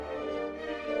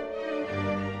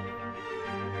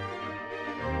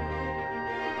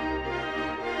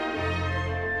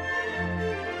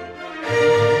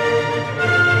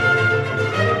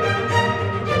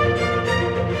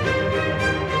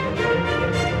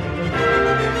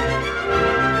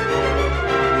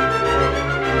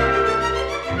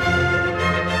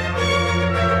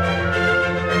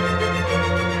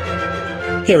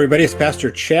Hey everybody, it's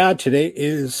Pastor Chad. Today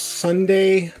is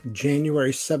Sunday,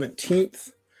 January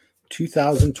 17th,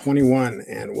 2021,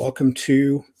 and welcome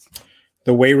to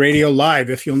The Way Radio Live.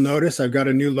 If you'll notice, I've got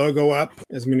a new logo up.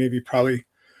 As many of you probably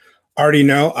already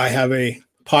know, I have a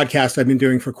podcast I've been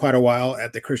doing for quite a while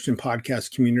at the Christian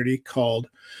podcast community called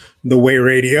The Way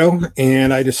Radio,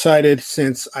 and I decided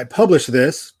since I publish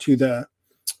this to the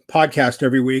podcast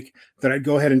every week that I'd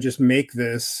go ahead and just make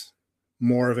this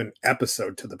more of an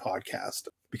episode to the podcast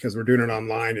because we're doing it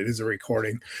online. It is a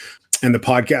recording and the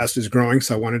podcast is growing.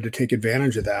 So I wanted to take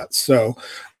advantage of that. So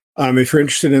if you're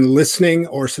interested in listening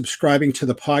or subscribing to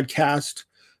the podcast,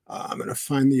 I'm going to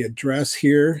find the address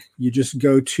here. You just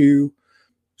go to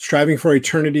Striving for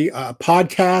Eternity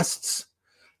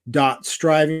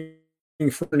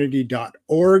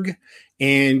podcasts.strivingforeternity.org.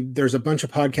 And there's a bunch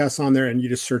of podcasts on there and you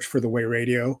just search for The Way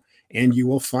Radio and you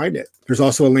will find it. There's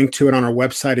also a link to it on our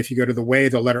website. If you go to the way,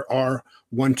 the letter R,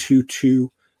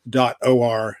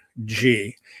 122.org.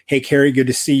 Hey, Carrie, good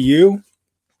to see you.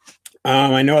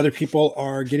 I know other people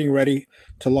are getting ready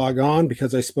to log on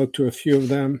because I spoke to a few of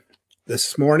them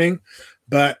this morning,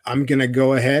 but I'm going to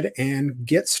go ahead and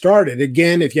get started.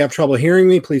 Again, if you have trouble hearing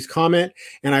me, please comment.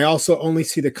 And I also only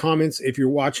see the comments if you're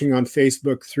watching on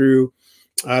Facebook through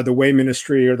the Way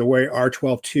Ministry or the Way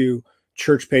R122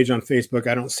 church page on Facebook.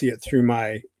 I don't see it through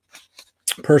my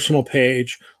personal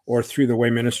page or through the Way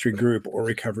Ministry group or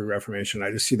Recovery Reformation.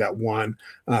 I just see that one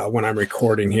when I'm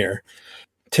recording here.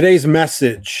 Today's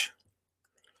message,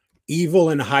 evil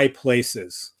in high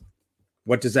places.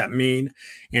 What does that mean?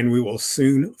 And we will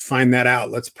soon find that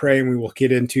out. Let's pray and we will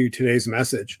get into today's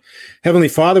message. Heavenly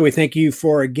Father, we thank you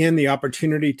for, again, the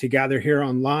opportunity to gather here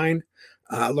online.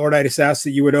 Lord, I just ask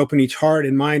that you would open each heart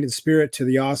and mind and spirit to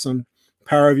the awesome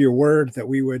power of your word, that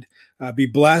we would be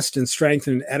blessed and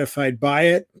strengthened and edified by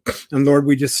it. And Lord,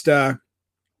 we just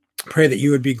pray that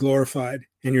you would be glorified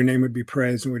and your name would be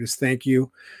praised. And we just thank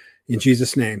you in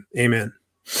Jesus' name. Amen.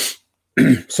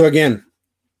 So again,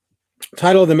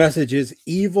 title of the message is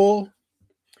Evil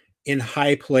in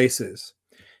High Places.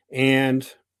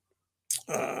 And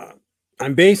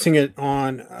I'm basing it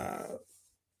on a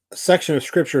section of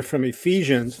scripture from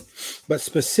Ephesians, but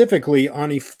specifically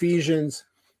on Ephesians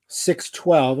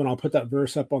 6:12, and I'll put that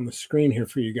verse up on the screen here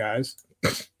for you guys,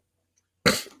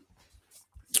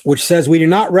 which says, "We do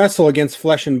not wrestle against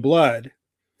flesh and blood,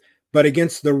 but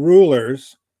against the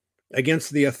rulers,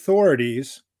 against the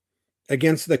authorities,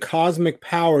 against the cosmic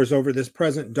powers over this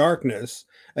present darkness,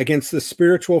 against the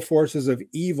spiritual forces of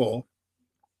evil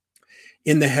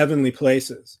in the heavenly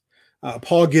places."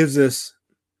 Paul gives us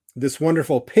this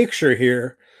wonderful picture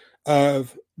here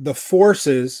of the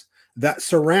forces that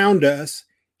surround us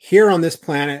here on this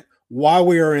planet while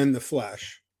we are in the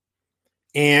flesh.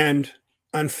 And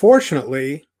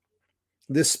unfortunately,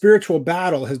 this spiritual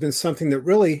battle has been something that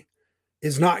really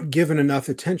is not given enough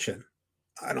attention.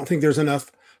 I don't think there's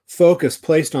enough focus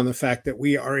placed on the fact that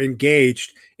we are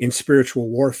engaged in spiritual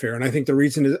warfare. And I think the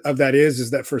reason of that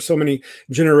is that for so many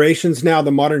generations now,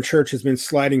 the modern church has been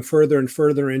sliding further and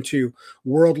further into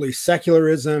worldly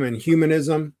secularism and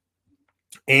humanism,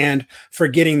 and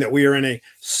forgetting that we are in a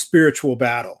spiritual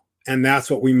battle, and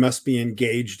that's what we must be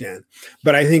engaged in.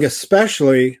 But I think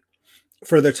especially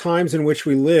for the times in which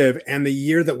we live and the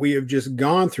year that we have just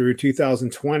gone through,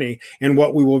 2020, and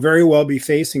what we will very well be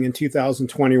facing in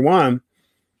 2021,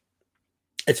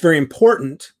 it's very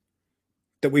important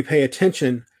that we pay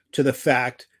attention to the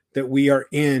fact that we are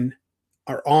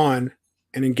on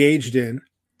and engaged in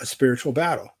a spiritual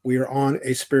battle. We are on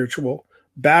a spiritual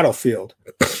battlefield.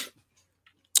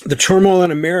 The turmoil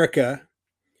in America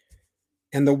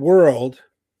and the world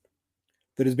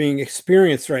that is being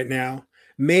experienced right now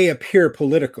may appear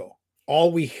political.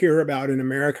 All we hear about in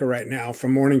America right now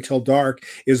from morning till dark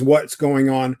is what's going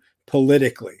on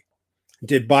politically.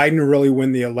 Did Biden really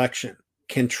win the election?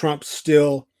 Can Trump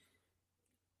still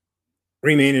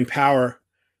remain in power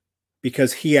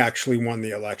because he actually won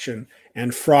the election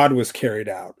and fraud was carried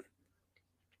out?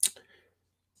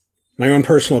 My own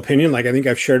personal opinion, like I think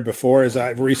I've shared before, is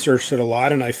I've researched it a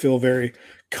lot and I feel very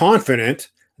confident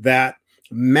that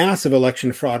massive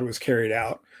election fraud was carried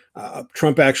out.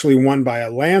 Trump actually won by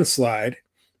a landslide,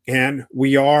 and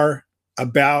we are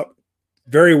about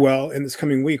very well in this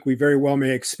coming week, we very well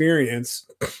may experience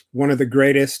one of the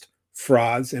greatest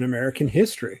frauds in American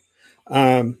history.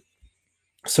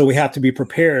 So we have to be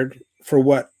prepared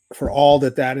for all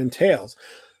that entails.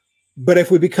 But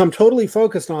if we become totally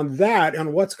focused on that,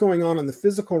 on what's going on in the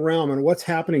physical realm and what's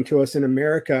happening to us in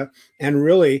America and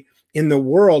really in the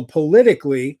world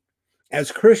politically,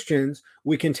 as Christians,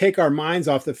 we can take our minds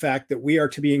off the fact that we are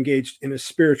to be engaged in a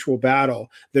spiritual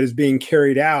battle that is being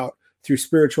carried out through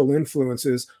spiritual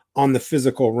influences on the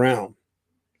physical realm.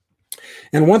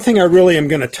 And one thing I really am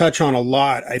going to touch on a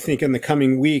lot, I think, in the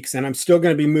coming weeks, and I'm still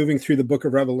going to be moving through the book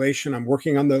of Revelation. I'm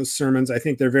working on those sermons. I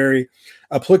think they're very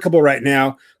applicable right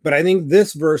now. But I think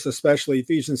this verse, especially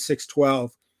Ephesians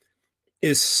 6:12,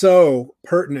 is so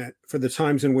pertinent for the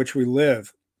times in which we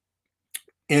live.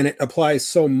 And it applies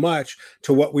so much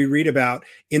to what we read about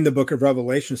in the book of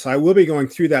Revelation. So I will be going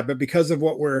through that. But because of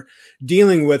what we're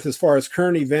dealing with as far as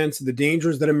current events, the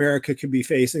dangers that America could be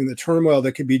facing, the turmoil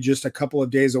that could be just a couple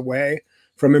of days away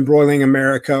from embroiling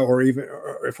America, or even,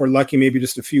 or if we're lucky, maybe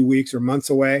just a few weeks or months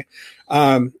away,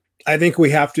 I think we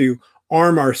have to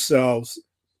arm ourselves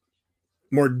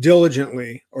more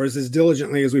diligently, or as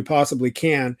diligently as we possibly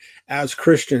can as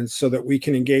Christians, so that we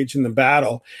can engage in the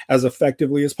battle as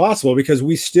effectively as possible, because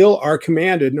we still are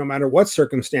commanded, no matter what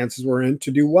circumstances we're in,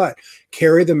 to do what?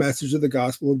 Carry the message of the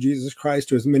gospel of Jesus Christ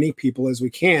to as many people as we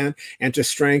can, and to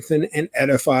strengthen and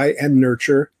edify and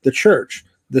nurture the church,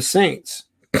 the saints.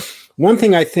 One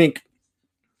thing I think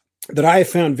that I have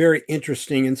found very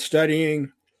interesting in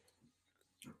studying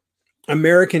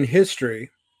American history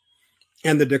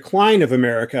and the decline of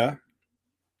America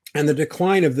and the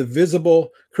decline of the visible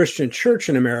Christian church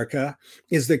in America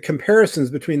is the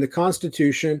comparisons between the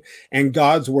Constitution and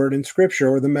God's word in Scripture,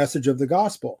 or the message of the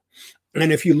gospel.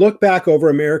 And if you look back over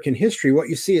American history, what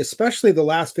you see, especially the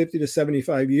last 50 to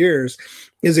 75 years,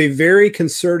 is a very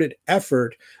concerted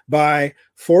effort by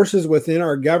forces within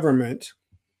our government,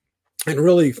 and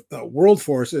really world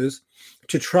forces,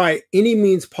 to try any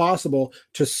means possible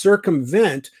to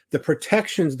circumvent the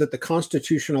protections that the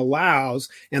Constitution allows,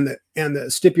 and the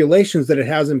stipulations that it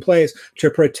has in place to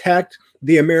protect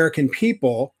the American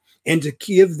people, and to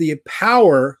give the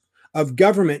power of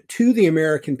government to the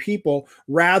American people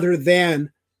rather than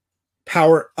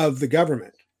power of the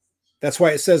government. That's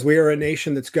why it says we are a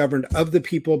nation that's governed of the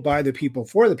people, by the people,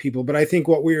 for the people. But I think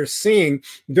what we are seeing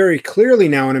very clearly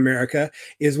now in America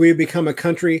is we've become a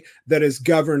country that is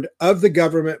governed of the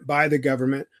government, by the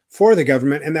government, for the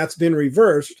government. And that's been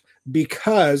reversed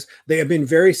because they have been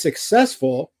very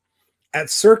successful at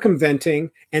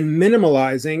circumventing and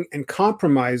minimalizing and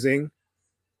compromising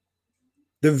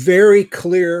the very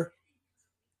clear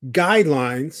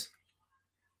guidelines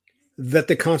that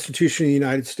the Constitution of the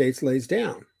United States lays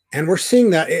down. And we're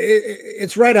seeing that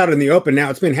it's right out in the open now.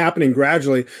 It's been happening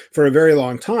gradually for a very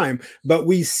long time, but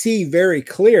we see very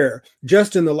clear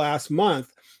just in the last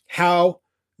month how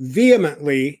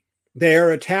vehemently they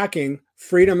are attacking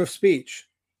freedom of speech,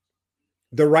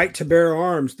 the right to bear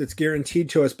arms that's guaranteed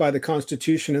to us by the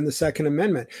Constitution and the Second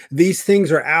Amendment. These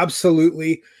things are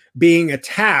absolutely being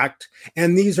attacked,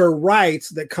 and these are rights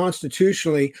that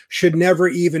constitutionally should never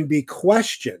even be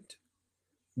questioned.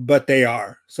 But they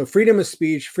are. So freedom of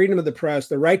speech, freedom of the press,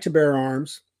 the right to bear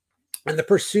arms, and the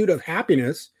pursuit of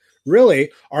happiness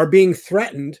really are being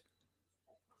threatened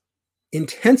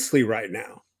intensely right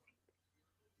now.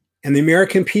 And the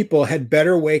American people had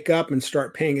better wake up and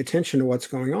start paying attention to what's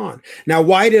going on. Now,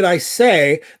 why did I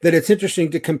say that it's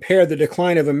interesting to compare the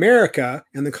decline of America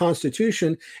and the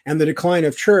Constitution and the decline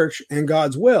of church and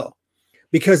God's will?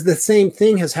 Because the same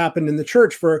thing has happened in the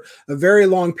church for a very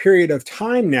long period of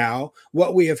time now.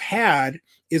 What we have had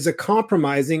is a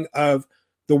compromising of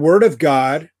the word of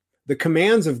God, the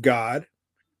commands of God,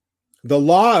 the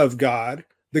law of God,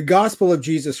 the gospel of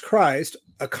Jesus Christ,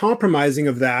 a compromising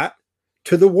of that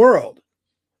to the world.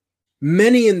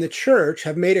 Many in the church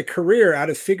have made a career out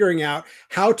of figuring out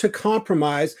how to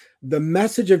compromise the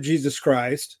message of Jesus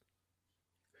Christ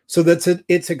so that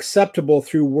it's acceptable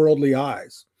through worldly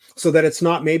eyes, so that it's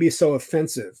not maybe so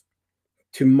offensive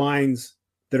to minds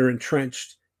that are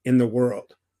entrenched in the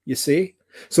world. You see?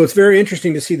 So it's very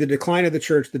interesting to see the decline of the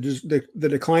church, the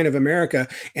decline of America,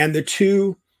 and the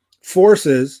two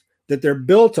forces that they're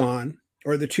built on,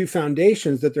 or the two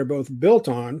foundations that they're both built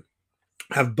on,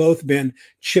 have both been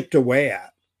chipped away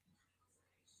at.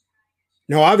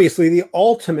 Now, obviously, the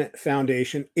ultimate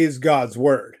foundation is God's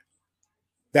word.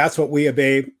 That's what we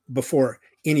obey before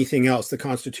anything else. The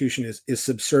Constitution is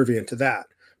subservient to that.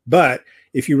 But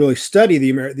if you really study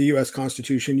the U.S.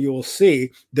 Constitution, you will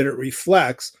see that it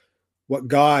reflects what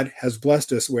God has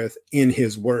blessed us with in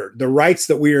his word. The rights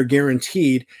that we are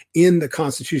guaranteed in the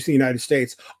Constitution of the United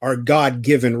States are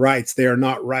God-given rights. They are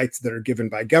not rights that are given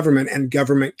by government, and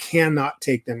government cannot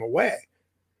take them away.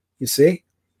 You see?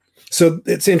 So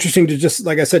it's interesting to just,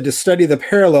 like I said, to study the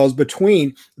parallels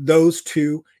between those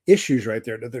two issues right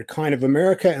there, the decline of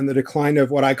America and the decline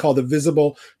of what I call the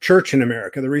visible church in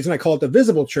America. The reason I call it the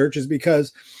visible church is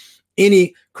because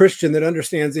Any Christian that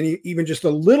understands even just a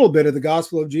little bit of the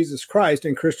gospel of Jesus Christ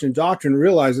and Christian doctrine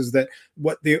realizes that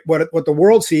what the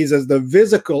world sees as the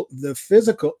visible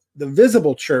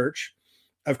church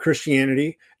of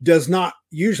Christianity does not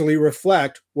usually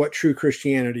reflect what true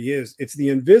Christianity is. It's the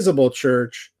invisible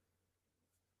church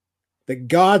that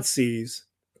God sees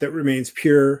that remains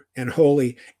pure and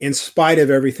holy in spite of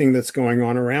everything that's going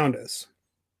on around us.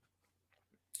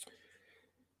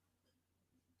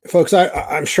 Folks,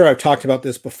 I'm sure I've talked about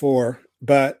this before,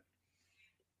 but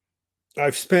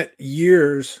I've spent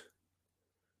years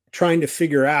trying to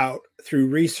figure out through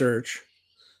research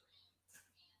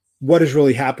what is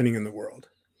really happening in the world.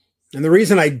 And the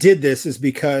reason I did this is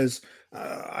because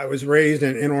I was raised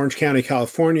in Orange County,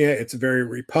 California. It's very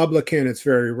Republican. It's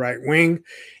very right wing.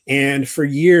 And for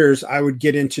years, I would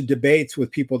get into debates with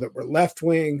people that were left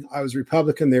wing. I was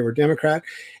Republican. They were Democrat.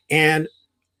 And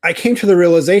I came to the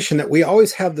realization that we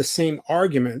always have the same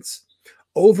arguments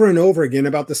over and over again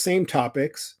about the same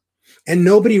topics, and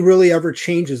nobody really ever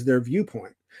changes their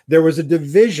viewpoint. There was a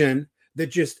division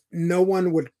that just no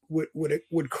one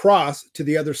would cross to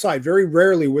the other side. Very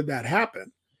rarely would that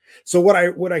happen. So what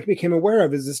I became aware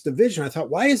of is this division. I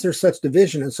thought, why is there such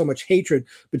division and so much hatred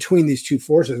between these two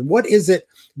forces? What is it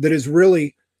that is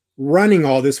really running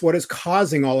all this? What is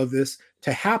causing all of this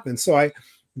to happen? So I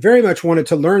very much wanted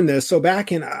to learn this. So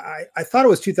back in, I thought it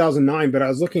was 2009, but I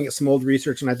was looking at some old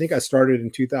research, and I think I started in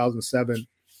 2007,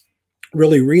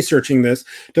 really researching this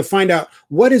to find out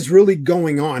what is really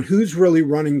going on, who's really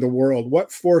running the world,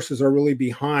 what forces are really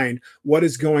behind what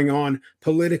is going on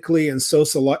politically and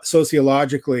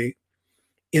sociologically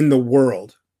in the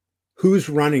world, who's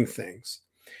running things.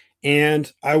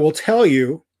 And I will tell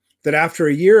you that after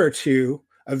a year or two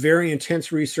of very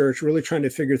intense research, really trying to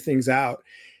figure things out,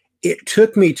 it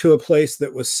took me to a place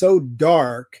that was so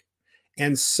dark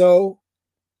and so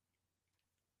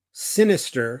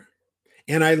sinister.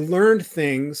 And I learned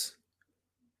things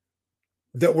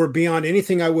that were beyond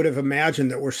anything I would have imagined,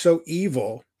 that were so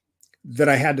evil that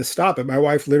I had to stop it. My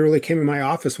wife literally came in my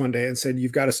office one day and said,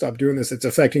 "You've got to stop doing this. It's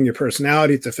affecting your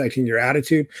personality. It's affecting your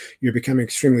attitude. You're becoming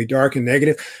extremely dark and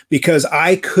negative," because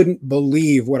I couldn't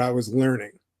believe what I was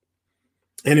learning.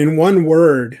 And in one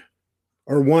word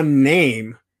or one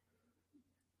name,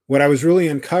 what I was really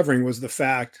uncovering was the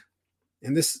fact,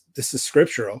 and this is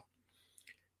scriptural,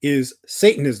 is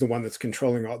Satan is the one that's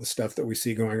controlling all the stuff that we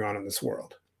see going on in this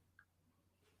world.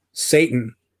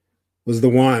 Satan was the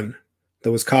one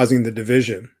that was causing the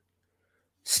division.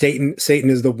 Satan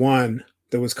is the one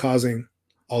that was causing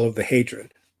all of the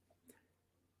hatred.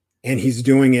 And he's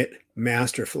doing it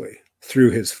masterfully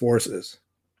through his forces.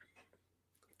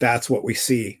 That's what we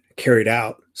see carried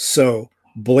out so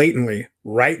blatantly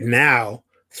right now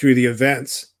through the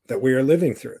events that we are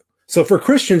living through. So for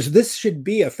Christians, this should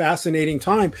be a fascinating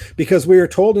time, because we are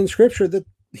told in scripture that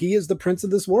he is the prince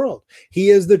of this world. He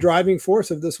is the driving force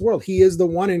of this world. He is the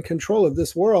one in control of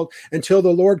this world until the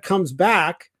Lord comes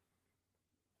back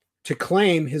to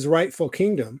claim his rightful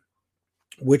kingdom,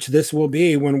 which this will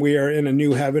be when we are in a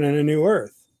new heaven and a new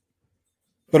earth.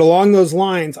 But along those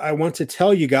lines, I want to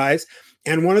tell you guys,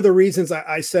 and one of the reasons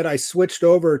I said I switched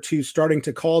over to starting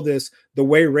to call this The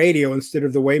Way Radio instead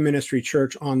of The Way Ministry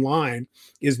Church Online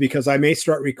is because I may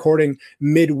start recording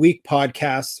midweek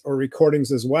podcasts or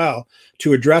recordings as well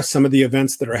to address some of the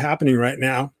events that are happening right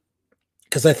now,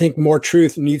 because I think more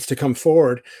truth needs to come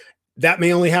forward. That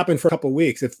may only happen for a couple of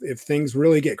weeks. If things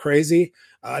really get crazy,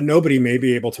 nobody may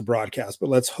be able to broadcast, but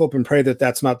let's hope and pray that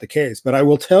that's not the case. But I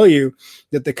will tell you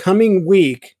that the coming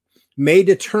week may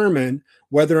determine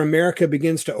whether America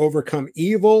begins to overcome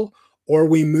evil or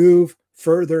we move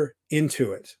further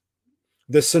into it.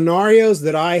 The scenarios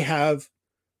that I have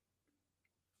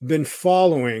been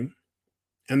following,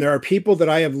 and there are people that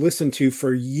I have listened to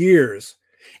for years,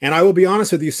 and I will be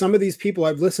honest with you, some of these people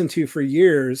I've listened to for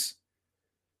years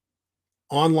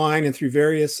online and through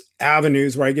various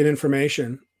avenues where I get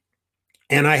information,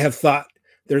 and I have thought,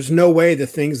 there's no way the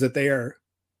things that they are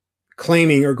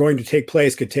claiming are going to take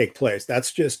place could take place.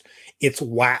 That's just, it's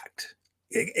whacked.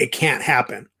 It can't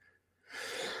happen.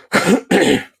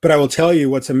 But I will tell you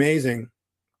what's amazing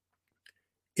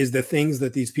is the things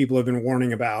that these people have been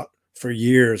warning about for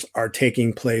years are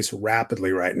taking place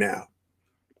rapidly right now.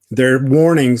 Their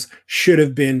warnings should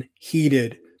have been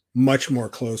heeded much more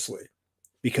closely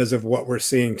because of what we're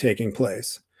seeing taking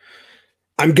place.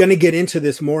 I'm going to get into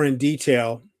this more in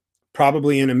detail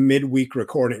probably in a midweek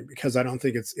recording, because I don't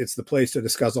think it's the place to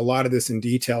discuss a lot of this in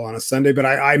detail on a Sunday, but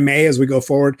I may, as we go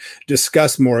forward,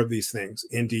 discuss more of these things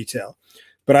in detail.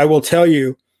 But I will tell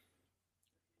you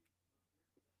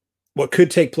what could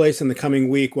take place in the coming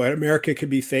week, what America could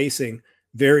be facing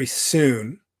very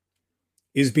soon,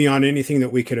 is beyond anything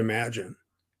that we could imagine.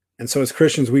 And so as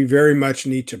Christians, we very much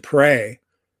need to pray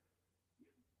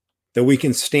that we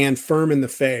can stand firm in the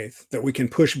faith, that we can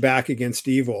push back against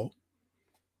evil,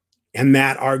 and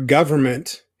that our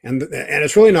government, and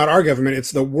it's really not our government,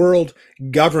 it's the world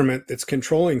government that's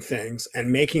controlling things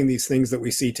and making these things that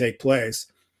we see take place,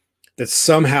 that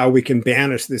somehow we can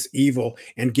banish this evil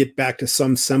and get back to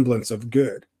some semblance of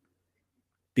good.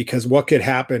 Because what could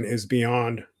happen is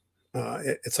beyond,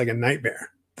 it's like a nightmare,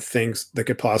 the things that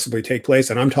could possibly take place.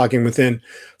 And I'm talking within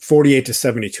 48 to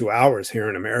 72 hours here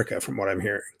in America, from what I'm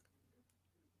hearing.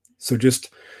 So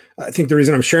I think the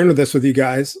reason I'm sharing this with you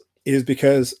guys is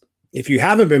because if you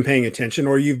haven't been paying attention,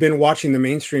 or you've been watching the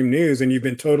mainstream news and you've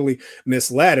been totally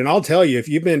misled, and I'll tell you, if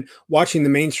you've been watching the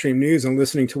mainstream news and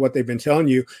listening to what they've been telling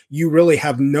you, you really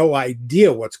have no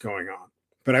idea what's going on.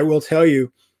 But I will tell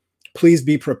you, please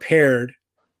be prepared,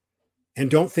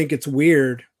 and don't think it's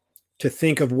weird to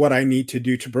think of what I need to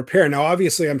do to prepare. Now,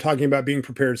 obviously, I'm talking about being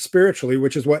prepared spiritually,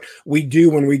 which is what we do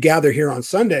when we gather here on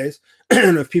Sundays.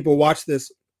 And if people watch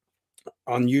this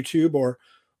on YouTube or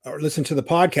listen to the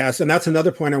podcast, and that's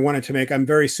another point I wanted to make. I'm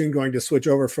very soon going to switch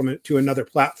over from it to another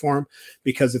platform,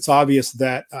 because it's obvious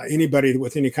that anybody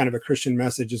with any kind of a Christian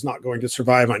message is not going to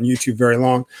survive on YouTube very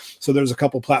long. So there's a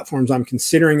couple platforms I'm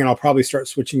considering, and I'll probably start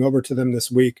switching over to them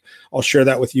this week. I'll share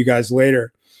that with you guys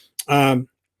later.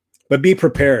 But be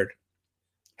prepared.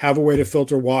 Have a way to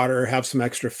filter water, have some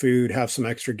extra food, have some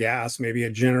extra gas, maybe a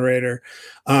generator.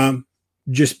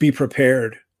 Just be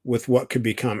prepared with what could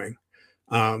be coming.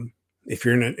 If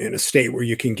you're in a state where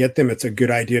you can get them, it's a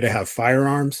good idea to have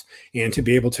firearms and to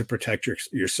be able to protect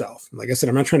yourself. Like I said,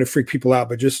 I'm not trying to freak people out,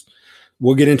 but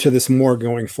we'll get into this more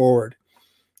going forward.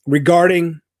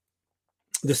 Regarding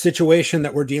the situation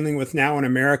that we're dealing with now in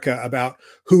America about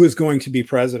who is going to be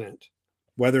president,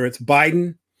 whether it's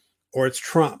Biden or it's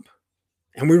Trump.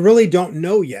 And we really don't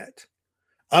know yet.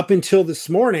 Up until this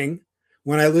morning,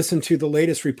 when I listened to the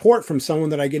latest report from someone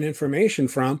that I get information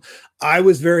from, I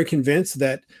was very convinced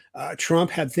that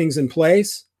Trump had things in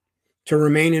place to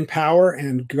remain in power,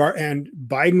 and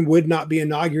Biden would not be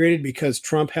inaugurated because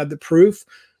Trump had the proof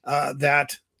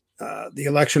that the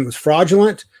election was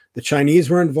fraudulent, the Chinese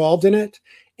were involved in it,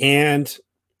 and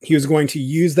he was going to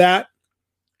use that,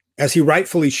 as he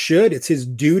rightfully should. It's his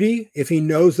duty, if he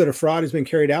knows that a fraud has been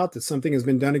carried out, that something has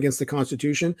been done against the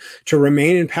Constitution, to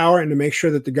remain in power and to make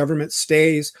sure that the government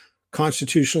stays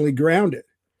constitutionally grounded.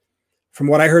 From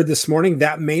what I heard this morning,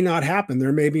 that may not happen.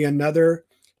 There may be another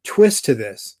twist to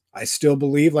this. I still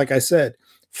believe, like I said,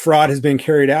 fraud has been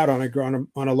carried out on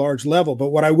a large level. But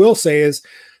what I will say is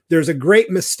there's a great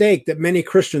mistake that many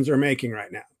Christians are making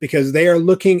right now, because they are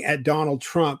looking at Donald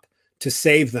Trump to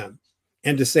save them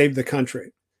and to save the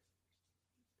country.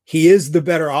 He is the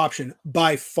better option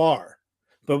by far.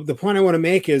 But the point I want to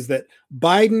make is that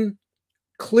Biden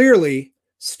clearly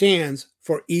stands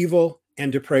for evil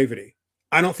and depravity.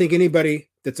 I don't think anybody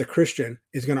that's a Christian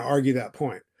is going to argue that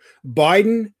point.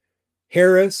 Biden,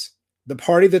 Harris, the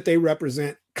party that they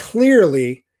represent,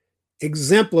 clearly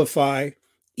exemplify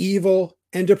evil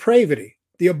and depravity.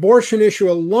 The abortion issue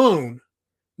alone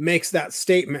makes that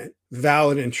statement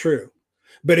valid and true.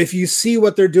 But if you see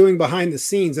what they're doing behind the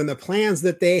scenes and the plans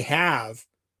that they have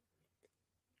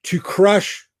to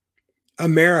crush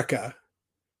America,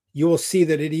 you will see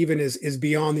that it even is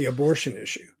beyond the abortion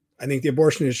issue. I think the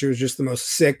abortion issue is just the most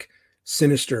sick,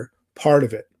 sinister part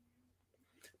of it.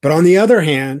 But on the other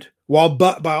hand, while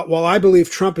I believe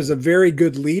Trump is a very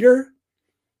good leader,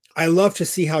 I love to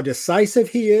see how decisive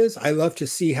he is. I love to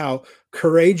see how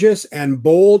courageous and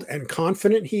bold and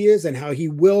confident he is, and how he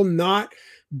will not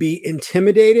be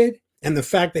intimidated. And the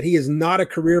fact that he is not a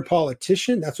career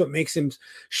politician, that's what makes him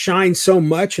shine so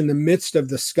much in the midst of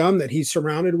the scum that he's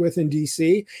surrounded with in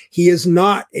DC. He is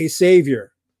not a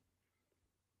savior.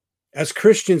 As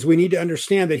Christians, we need to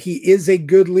understand that he is a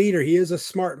good leader. He is a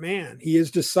smart man. He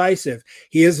is decisive.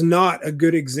 He is not a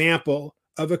good example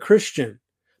of a Christian.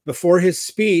 Before his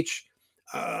speech,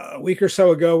 a week or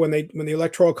so ago, when the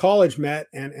Electoral College met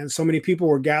and so many people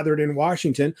were gathered in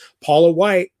Washington, Paula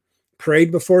White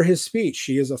prayed before his speech.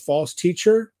 She is a false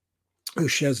teacher who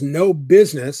has no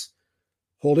business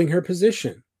holding her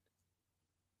position.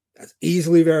 That's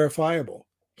easily verifiable.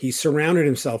 He surrounded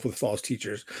himself with false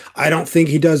teachers. I don't think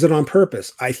he does it on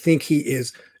purpose. I think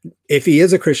if he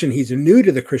is a Christian, he's new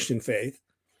to the Christian faith,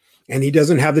 and he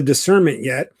doesn't have the discernment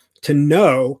yet to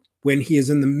know when he is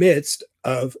in the midst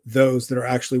of those that are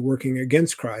actually working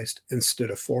against Christ instead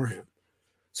of for him.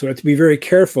 So we have to be very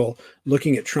careful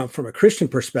looking at Trump from a Christian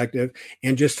perspective,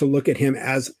 and just to look at him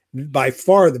as by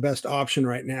far the best option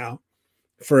right now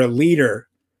for a leader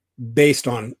based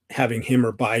on having him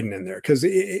or Biden in there, because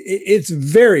it's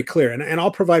very clear, and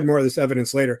I'll provide more of this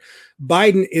evidence later.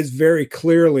 Biden is very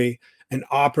clearly an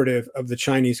operative of the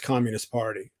Chinese Communist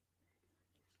Party.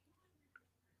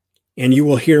 And you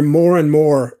will hear more and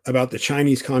more about the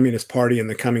Chinese Communist Party in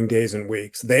the coming days and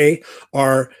weeks. They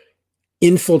are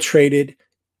infiltrated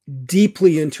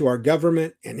deeply into our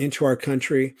government and into our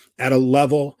country at a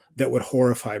level that would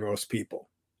horrify most people.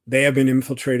 They have been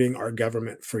infiltrating our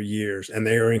government for years, and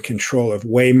they are in control of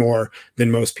way more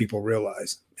than most people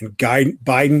realize. And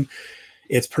Biden,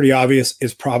 it's pretty obvious,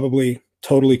 is probably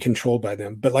totally controlled by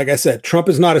them. But like I said, Trump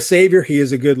is not a savior. He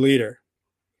is a good leader.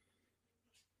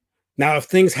 Now, if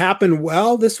things happen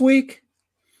well this week,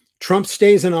 Trump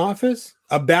stays in office,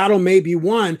 a battle may be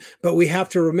won, but we have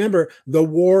to remember the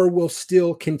war will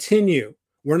still continue.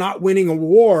 We're not winning a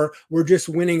war. We're just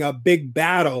winning a big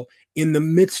battle in the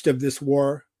midst of this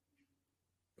war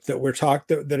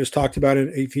that is talked about in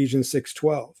Ephesians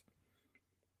 6:12.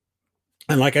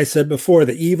 And like I said before,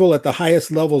 the evil at the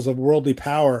highest levels of worldly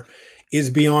power is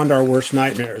beyond our worst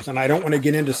nightmares. And I don't want to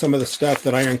get into some of the stuff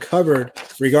that I uncovered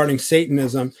regarding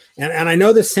Satanism. And I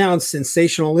know this sounds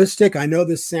sensationalistic. I know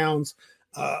this sounds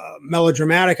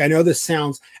melodramatic. I know this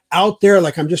sounds out there,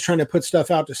 like I'm just trying to put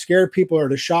stuff out to scare people or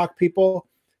to shock people.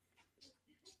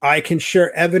 I can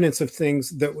share evidence of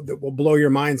things that will blow your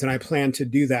minds, and I plan to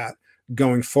do that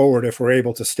going forward if we're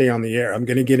able to stay on the air. I'm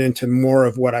going to get into more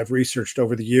of what I've researched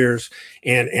over the years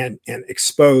and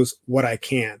expose what I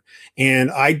can.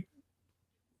 And I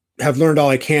have learned all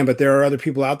I can, but there are other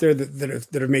people out there that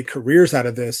have made careers out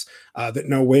of this that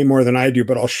know way more than I do,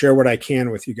 but I'll share what I can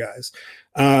with you guys.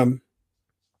 I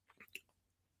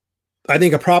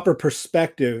think a proper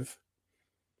perspective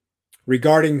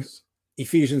regarding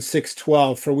Ephesians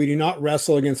 6:12, for we do not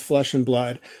wrestle against flesh and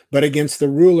blood, but against the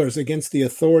rulers, against the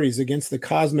authorities, against the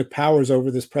cosmic powers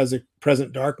over this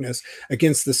present darkness,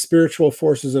 against the spiritual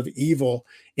forces of evil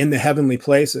in the heavenly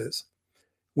places.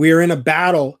 We are in a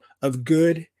battle of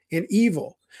good and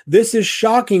evil. This is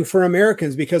shocking for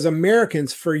Americans because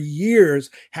Americans for years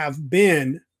have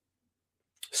been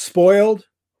spoiled,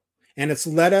 and it's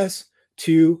led us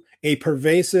to a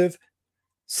pervasive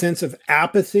sense of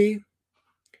apathy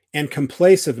and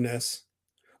complaciveness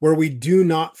where we do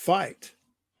not fight.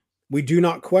 We do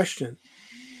not question.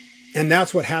 And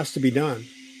that's what has to be done.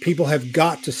 People have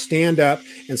got to stand up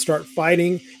and start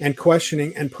fighting and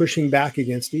questioning and pushing back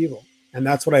against evil. And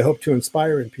that's what I hope to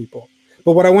inspire in people.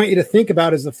 But what I want you to think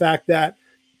about is the fact that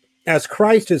as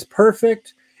Christ is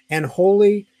perfect and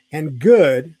holy and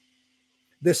good,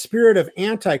 the spirit of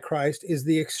Antichrist is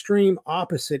the extreme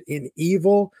opposite in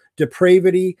evil,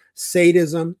 depravity,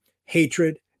 sadism,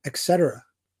 hatred, etc.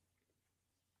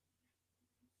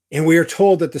 And we are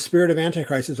told that the spirit of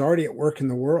Antichrist is already at work in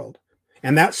the world.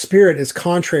 And that spirit is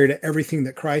contrary to everything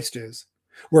that Christ is.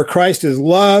 Where Christ is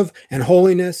love and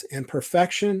holiness and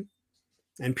perfection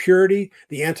and purity,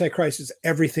 the Antichrist is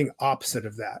everything opposite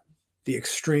of that, the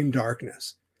extreme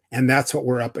darkness. And that's what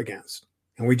we're up against.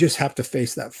 And we just have to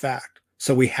face that fact.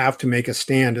 So we have to make a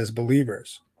stand as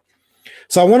believers.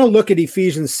 So I want to look at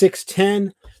Ephesians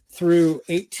 6:10 through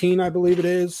 18, I believe it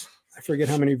is. I forget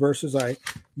how many verses I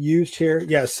used here.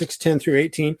 Yeah, 6:10 through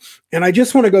 18. And I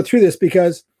just want to go through this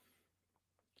because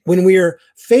when we are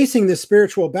facing this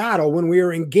spiritual battle, when we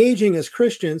are engaging as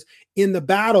Christians in the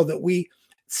battle that we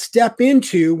step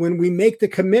into when we make the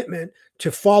commitment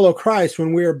to follow Christ,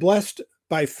 when we are blessed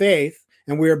by faith,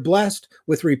 and we are blessed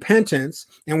with repentance,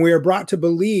 and we are brought to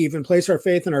believe and place our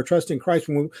faith and our trust in Christ,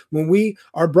 when we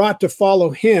are brought to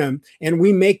follow him and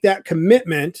we make that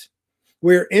commitment,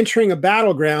 we're entering a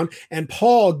battleground. And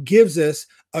Paul gives us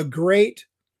a great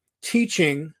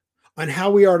teaching on how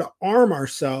we are to arm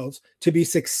ourselves to be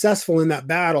successful in that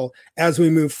battle as we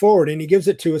move forward. And he gives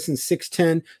it to us in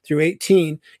 6:10 through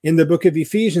 18 in the book of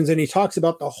Ephesians. And he talks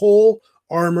about the whole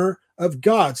armor of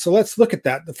God. So let's look at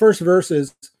that. The first verse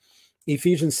is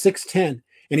Ephesians 6:10,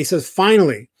 and he says,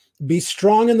 finally, be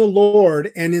strong in the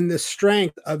Lord and in the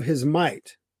strength of his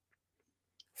might.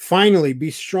 Finally,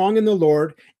 be strong in the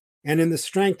Lord and in the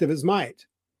strength of his might.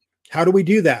 How do we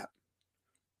do that?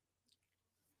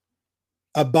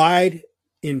 Abide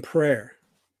in prayer.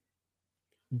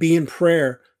 Be in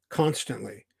prayer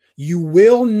constantly. You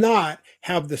will not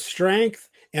have the strength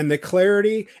and the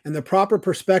clarity and the proper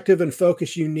perspective and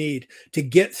focus you need to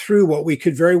get through what we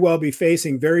could very well be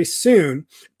facing very soon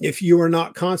if you are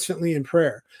not constantly in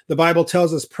prayer. The Bible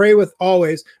tells us, pray with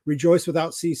always, rejoice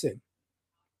without ceasing.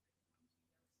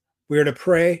 We are to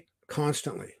pray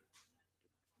constantly.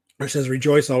 It says,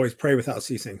 rejoice always, pray without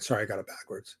ceasing. Sorry, I got it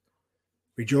backwards.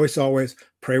 Rejoice always,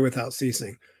 pray without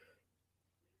ceasing.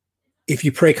 If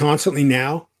you pray constantly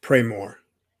now, pray more.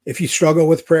 If you struggle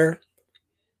with prayer,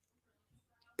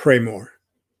 pray more.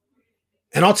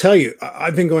 And I'll tell you,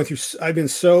 I've been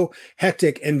so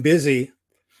hectic and busy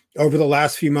over the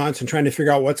last few months and trying to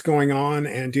figure out what's going on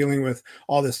and dealing with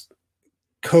all this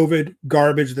COVID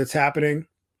garbage that's happening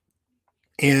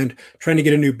and trying to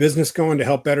get a new business going to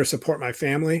help better support my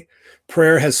family.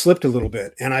 Prayer has slipped a little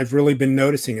bit, and I've really been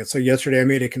noticing it. So yesterday I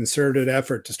made a concerted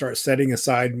effort to start setting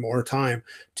aside more time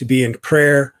to be in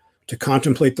prayer, to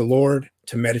contemplate the Lord,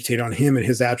 to meditate on him and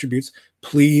his attributes.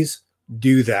 Please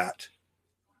do that.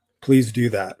 Please do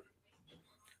that.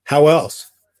 How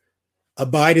else?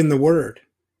 Abide in the word.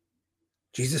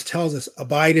 Jesus tells us,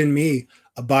 abide in me,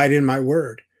 abide in my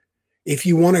word. If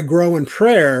you want to grow in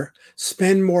prayer,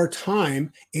 spend more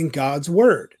time in God's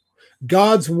word.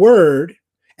 God's word,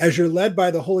 as you're led by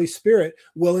the Holy Spirit,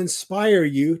 will inspire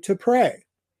you to pray.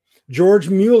 George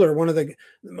Mueller, one of the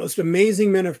most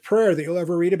amazing men of prayer that you'll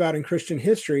ever read about in Christian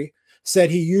history,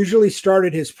 said he usually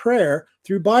started his prayer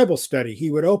through Bible study. He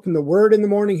would open the word in the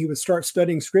morning, he would start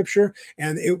studying scripture,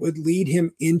 and it would lead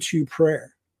him into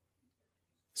prayer.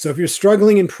 So if you're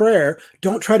struggling in prayer,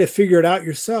 don't try to figure it out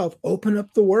yourself. Open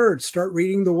up the word, start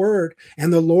reading the word,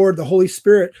 and the Lord, the Holy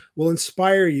Spirit, will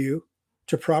inspire you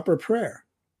to proper prayer.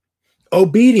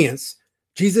 Obedience.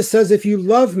 Jesus says, if you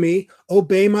love me,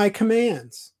 obey my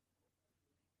commands.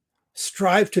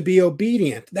 Strive to be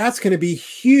obedient. That's going to be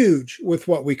huge with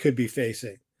what we could be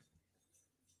facing.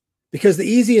 Because the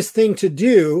easiest thing to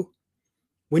do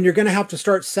when you're going to have to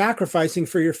start sacrificing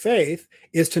for your faith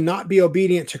is to not be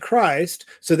obedient to Christ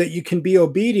so that you can be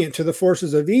obedient to the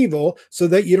forces of evil so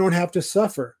that you don't have to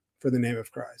suffer for the name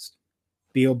of Christ.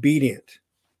 Be obedient.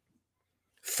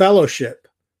 Fellowship.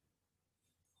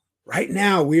 Right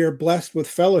now, we are blessed with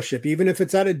fellowship. Even if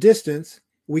it's at a distance,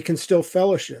 we can still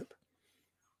fellowship.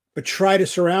 But try to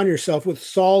surround yourself with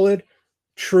solid,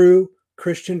 true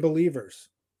Christian believers.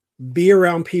 Be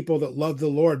around people that love the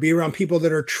Lord. Be around people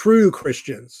that are true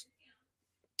Christians.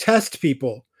 Test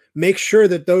people. Make sure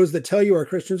that those that tell you are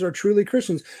Christians are truly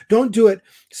Christians. Don't do it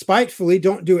spitefully.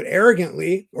 Don't do it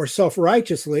arrogantly or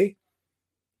self-righteously.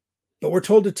 But we're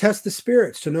told to test the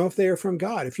spirits to know if they are from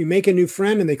God. If you make a new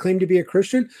friend and they claim to be a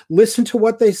Christian, listen to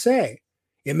what they say.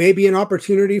 It may be an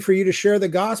opportunity for you to share the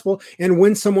gospel and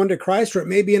win someone to Christ, or it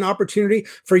may be an opportunity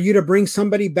for you to bring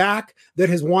somebody back that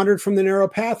has wandered from the narrow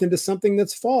path into something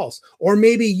that's false. Or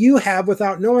maybe you have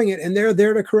without knowing it, and they're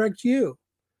there to correct you.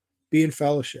 Be in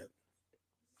fellowship.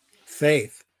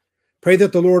 Faith. Pray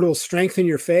that the Lord will strengthen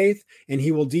your faith and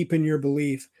he will deepen your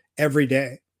belief every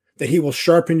day, that he will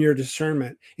sharpen your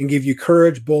discernment and give you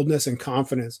courage, boldness, and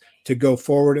confidence to go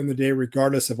forward in the day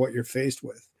regardless of what you're faced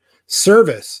with.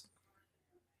 Service.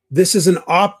 This is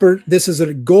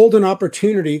a golden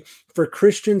opportunity for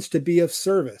Christians to be of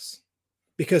service,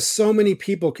 because so many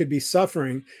people could be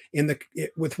suffering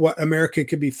with what America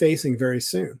could be facing very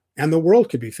soon, and the world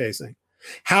could be facing.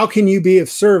 How can you be of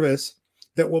service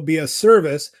that will be a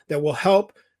service that will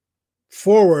help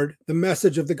forward the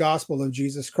message of the gospel of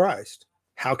Jesus Christ?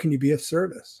 How can you be of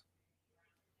service?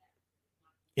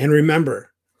 And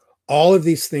remember, all of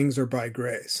these things are by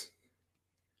grace.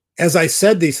 As I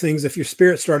said these things, if your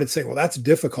spirit started saying, well, that's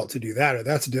difficult to do that, or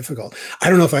that's difficult, I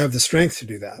don't know if I have the strength to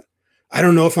do that. I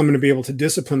don't know if I'm going to be able to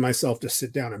discipline myself to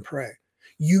sit down and pray.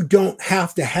 You don't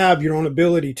have to have your own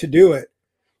ability to do it.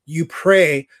 You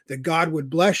pray that God would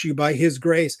bless you by his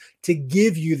grace to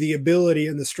give you the ability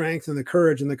and the strength and the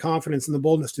courage and the confidence and the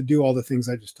boldness to do all the things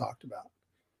I just talked about.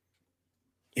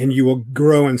 And you will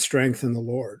grow in strength in the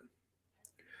Lord.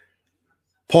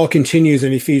 Paul continues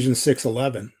in Ephesians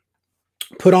 6:11.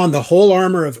 Put on the whole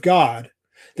armor of God,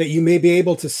 that you may be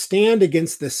able to stand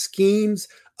against the schemes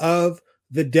of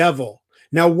the devil.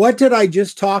 Now, what did I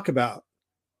just talk about?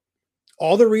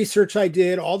 All the research I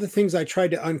did, all the things I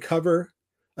tried to uncover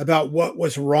about what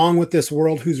was wrong with this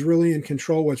world, who's really in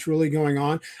control, what's really going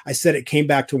on, I said it came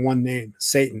back to one name,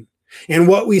 Satan. And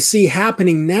what we see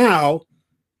happening now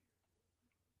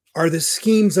are the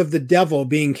schemes of the devil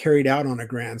being carried out on a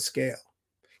grand scale.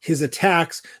 His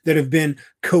attacks that have been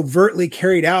covertly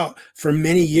carried out for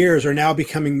many years are now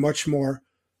becoming much more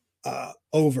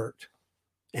overt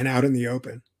and out in the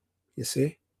open. You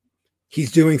see?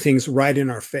 He's doing things right in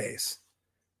our face.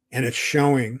 And it's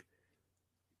showing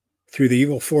through the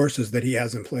evil forces that he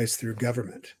has in place through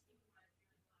government.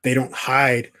 They don't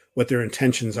hide what their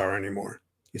intentions are anymore.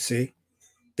 You see?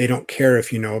 They don't care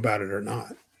if you know about it or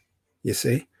not. You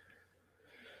see?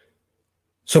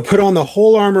 So put on the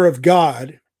whole armor of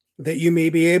God, that you may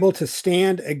be able to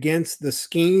stand against the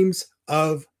schemes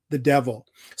of the devil.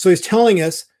 So he's telling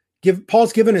us,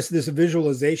 Paul's given us this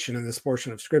visualization in this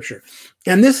portion of scripture.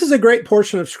 And this is a great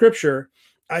portion of scripture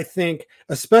I think,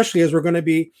 especially as we're going to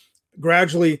be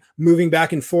gradually moving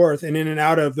back and forth and in and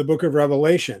out of the book of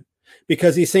Revelation,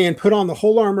 because he's saying, put on the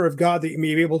whole armor of God that you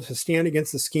may be able to stand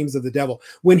against the schemes of the devil.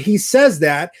 When he says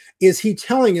that, is he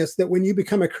telling us that when you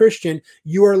become a Christian,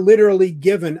 you are literally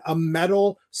given a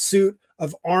metal suit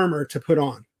of armor to put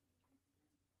on?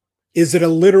 Is it a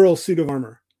literal suit of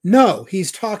armor? No,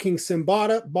 he's talking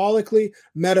symbolically,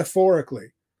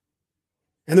 metaphorically.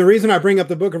 And the reason I bring up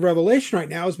the book of Revelation right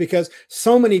now is because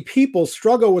so many people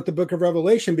struggle with the book of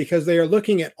Revelation because they are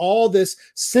looking at all this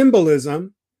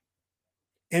symbolism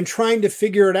and trying to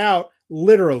figure it out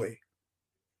literally.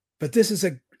 But this is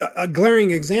a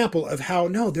glaring example of how,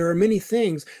 no, there are many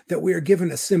things that we are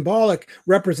given a symbolic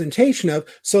representation of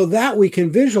so that we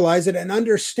can visualize it and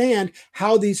understand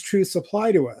how these truths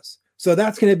apply to us. So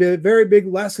that's going to be a very big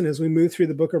lesson as we move through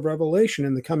the book of Revelation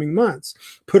in the coming months.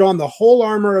 Put on the whole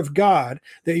armor of God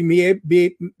that you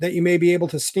may be able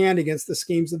to stand against the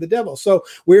schemes of the devil. So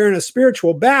we're in a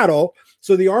spiritual battle.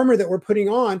 So the armor that we're putting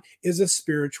on is a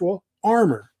spiritual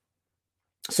armor.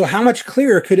 So how much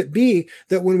clearer could it be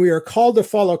that when we are called to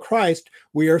follow Christ,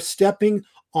 we are stepping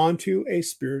onto a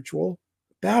spiritual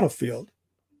battlefield?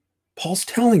 Paul's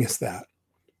telling us that.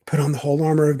 Put on the whole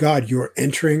armor of God. You are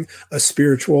entering a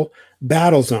spiritual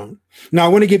battle zone. Now, I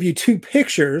want to give you two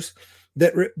pictures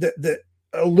that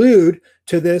allude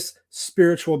to this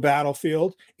spiritual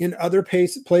battlefield in other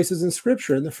places in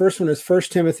Scripture. And the first one is 1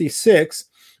 Timothy 6,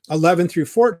 11 through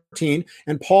 14.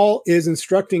 And Paul is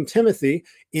instructing Timothy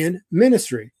in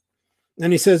ministry.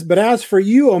 And he says, but as for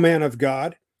you, O man of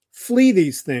God, flee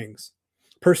these things.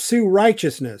 Pursue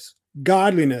righteousness,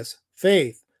 godliness,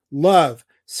 faith, love,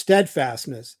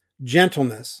 steadfastness,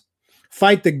 gentleness.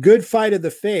 Fight the good fight of the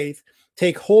faith.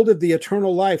 Take hold of the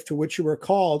eternal life to which you were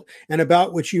called and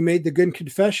about which you made the good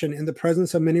confession in the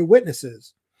presence of many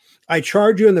witnesses. I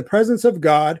charge you in the presence of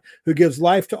God, who gives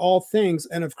life to all things,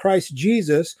 and of Christ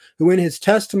Jesus, who in his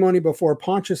testimony before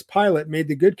Pontius Pilate made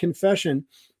the good confession,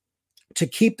 to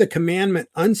keep the commandment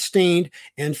unstained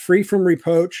and free from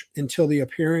reproach until the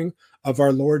appearing of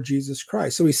our Lord Jesus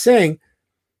Christ. So he's saying,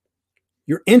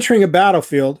 you're entering a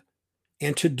battlefield,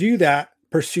 and to do that,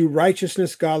 pursue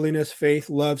righteousness, godliness, faith,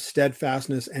 love,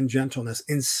 steadfastness, and gentleness,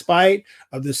 in spite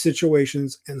of the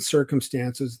situations and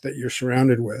circumstances that you're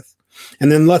surrounded with.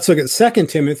 And then let's look at 2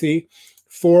 Timothy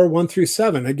 4, 1 through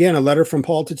 7. Again, a letter from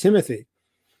Paul to Timothy.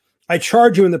 I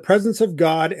charge you in the presence of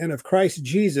God and of Christ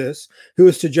Jesus, who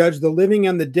is to judge the living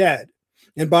and the dead,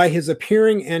 and by his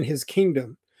appearing and his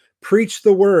kingdom, preach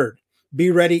the word,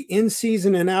 be ready in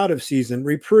season and out of season,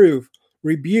 reprove,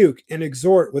 rebuke, and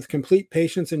exhort with complete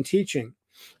patience and teaching.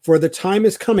 For the time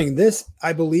is coming, this,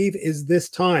 I believe, is this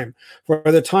time. For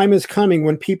the time is coming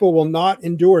when people will not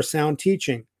endure sound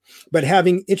teaching, but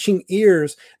having itching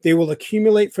ears, they will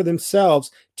accumulate for themselves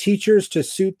teachers to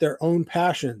suit their own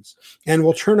passions, and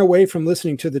will turn away from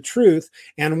listening to the truth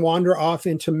and wander off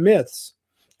into myths.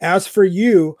 As for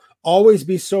you, always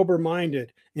be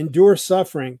sober-minded, endure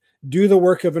suffering, do the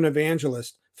work of an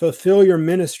evangelist, fulfill your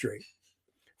ministry.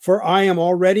 For I am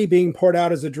already being poured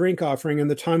out as a drink offering,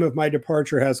 and the time of my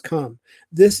departure has come.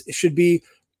 This should be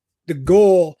the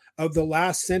goal of the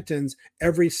last sentence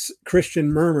every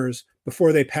Christian murmurs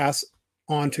before they pass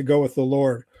on to go with the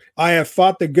Lord. I have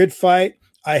fought the good fight.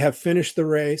 I have finished the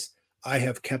race. I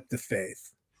have kept the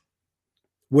faith.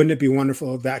 Wouldn't it be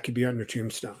wonderful if that could be on your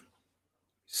tombstone?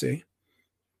 See?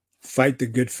 Fight the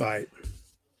good fight.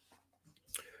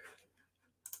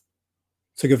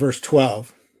 Let's look at verse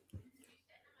 12.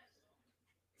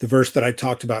 The verse that I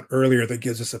talked about earlier that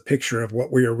gives us a picture of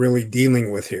what we are really dealing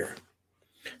with here.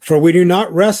 For we do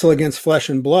not wrestle against flesh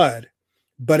and blood,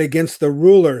 but against the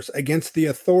rulers, against the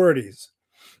authorities,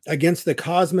 against the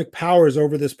cosmic powers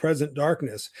over this present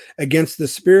darkness, against the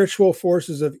spiritual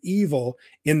forces of evil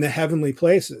in the heavenly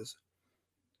places.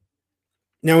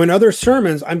 Now, in other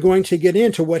sermons, I'm going to get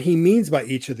into what he means by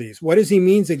each of these. What does he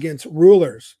mean against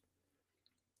rulers?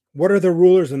 What are the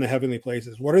rulers in the heavenly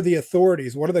places? What are the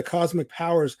authorities? What are the cosmic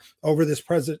powers over this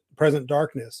present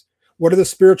darkness? What are the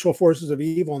spiritual forces of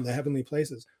evil in the heavenly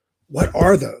places? What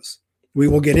are those? We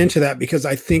will get into that because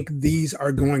I think these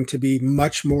are going to be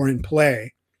much more in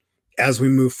play as we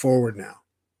move forward now.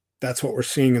 That's what we're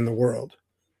seeing in the world.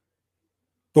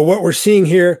 But what we're seeing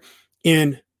here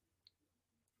in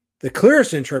the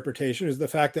clearest interpretation is the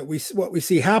fact that what we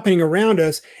see happening around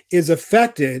us is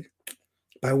affected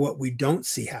by what we don't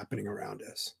see happening around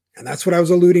us. And that's what I was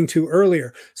alluding to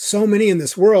earlier. So many in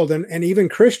this world, and even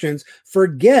Christians,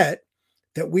 forget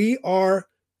that we are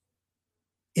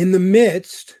in the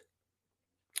midst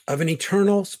of an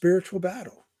eternal spiritual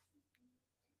battle.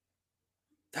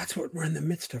 That's what we're in the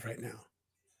midst of right now.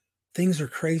 things are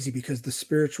crazy because the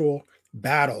spiritual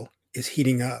battle is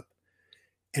heating up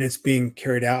and it's being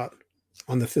carried out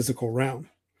on the physical realm.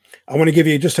 I want to give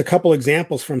you just a couple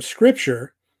examples from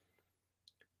scripture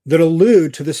that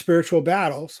allude to the spiritual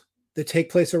battles that take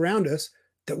place around us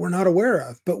that we're not aware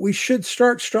of, but we should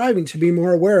start striving to be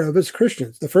more aware of as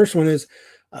Christians. The first one is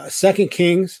 2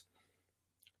 Kings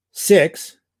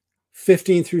 6,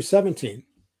 15 through 17.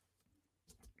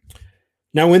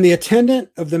 Now, when the attendant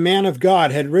of the man of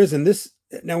God had risen,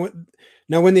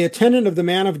 when the attendant of the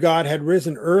man of God had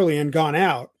risen early and gone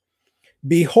out,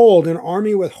 behold, an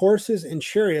army with horses and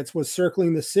chariots was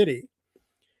circling the city.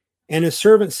 And his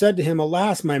servant said to him,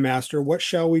 Alas, my master, what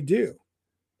shall we do?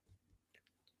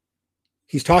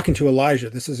 He's talking to Elijah.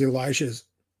 This is Elijah's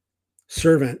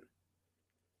servant.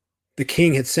 The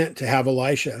king had sent to have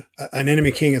Elisha, an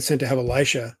enemy king had sent to have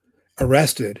Elisha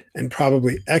arrested and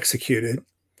probably executed.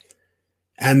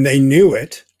 And they knew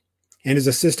it. And his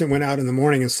assistant went out in the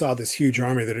morning and saw this huge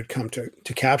army that had come to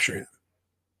capture him.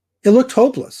 It looked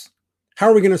hopeless. How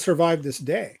are we going to survive this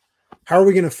day? How are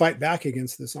we going to fight back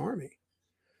against this army?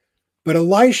 But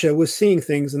Elisha was seeing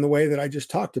things in the way that I just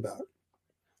talked about.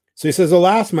 So he says,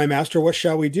 Alas, my master, what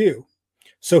shall we do?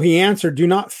 So he answered, Do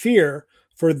not fear,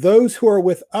 for those who are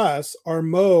with us are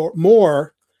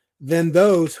more than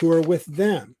those who are with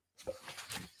them.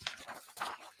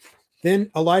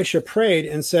 Then Elisha prayed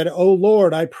and said, O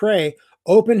Lord, I pray,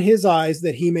 open his eyes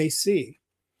that he may see.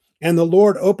 And the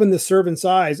Lord opened the servant's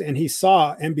eyes, and he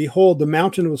saw, and behold, the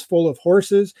mountain was full of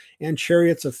horses and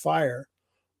chariots of fire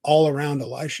all around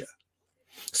Elisha.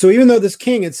 So even though this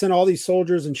king had sent all these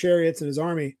soldiers and chariots and his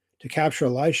army to capture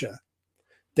Elisha,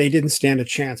 they didn't stand a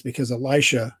chance because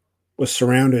Elisha was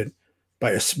surrounded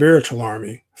by a spiritual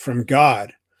army from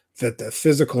God that the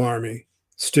physical army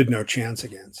stood no chance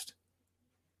against.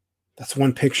 That's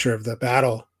one picture of the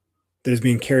battle that is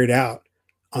being carried out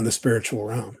on the spiritual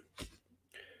realm.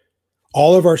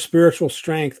 All of our spiritual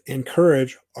strength and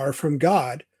courage are from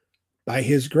God by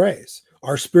his grace.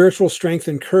 Our spiritual strength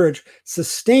and courage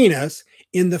sustain us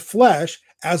in the flesh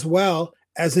as well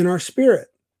as in our spirit.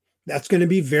 That's going to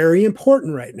be very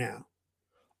important right now.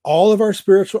 All of our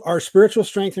spiritual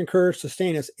strength and courage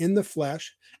sustain us in the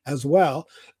flesh as well,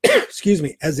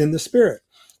 as in the spirit.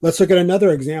 Let's look at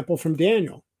another example from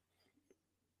Daniel.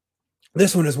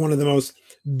 This one is one of the most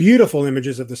beautiful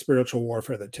images of the spiritual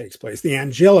warfare that takes place, the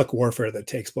angelic warfare that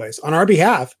takes place on our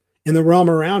behalf in the realm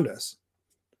around us.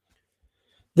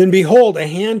 Then behold, a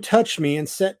hand touched me and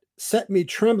set me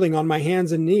trembling on my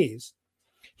hands and knees.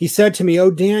 He said to me,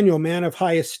 O Daniel, man of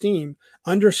high esteem,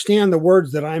 understand the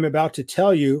words that I am about to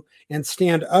tell you and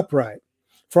stand upright,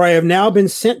 for I have now been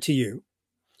sent to you.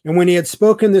 And when he had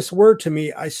spoken this word to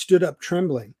me, I stood up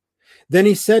trembling. Then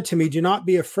he said to me, Do not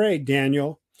be afraid,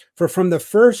 Daniel, for from the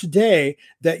first day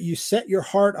that you set your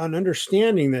heart on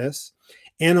understanding this,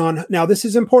 now this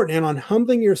is important, and on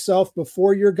humbling yourself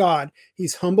before your God,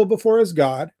 he's humble before his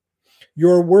God,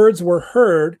 your words were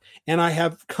heard, and I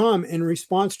have come in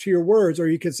response to your words, or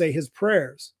you could say his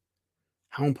prayers.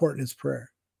 How important is prayer?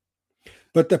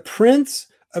 But the prince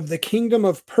of the kingdom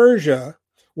of Persia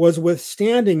was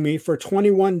withstanding me for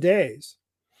 21 days.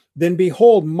 Then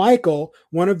behold, Michael,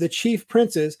 one of the chief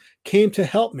princes, came to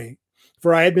help me,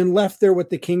 for I had been left there with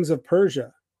the kings of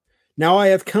Persia. Now I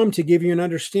have come to give you an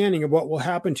understanding of what will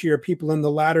happen to your people in the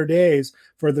latter days,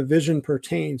 for the vision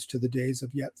pertains to the days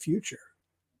of yet future.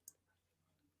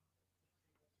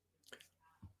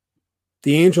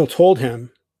 The angel told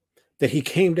him that he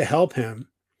came to help him,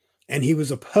 and he was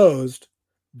opposed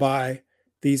by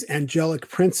these angelic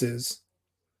princes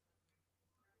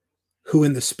who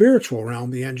in the spiritual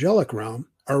realm, the angelic realm,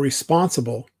 are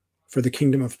responsible for the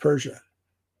kingdom of Persia.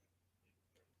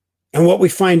 And what we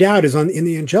find out is in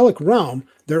the angelic realm,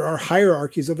 there are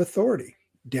hierarchies of authority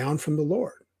down from the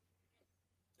Lord.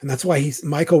 And that's why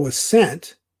Michael was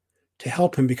sent to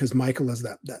help him, because Michael is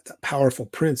that powerful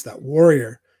prince, that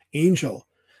warrior angel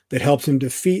that helps him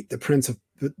defeat the prince of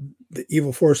the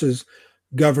evil forces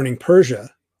governing Persia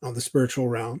on the spiritual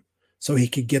realm, so he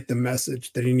could get the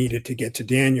message that he needed to get to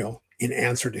Daniel in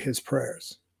answer to his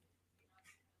prayers.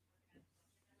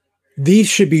 These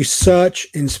should be such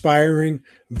inspiring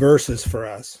verses for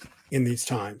us in these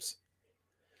times,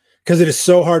 because it is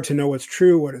so hard to know what's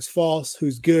true, what is false,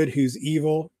 who's good, who's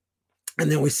evil.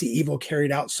 And then we see evil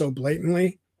carried out so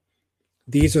blatantly.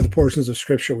 These are the portions of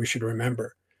scripture we should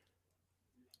remember.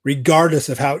 Regardless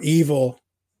of how evil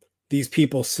these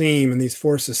people seem and these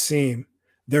forces seem,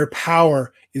 their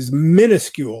power is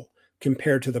minuscule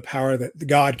compared to the power that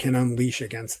God can unleash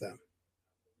against them.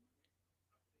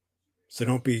 So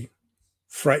don't be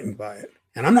frightened by it.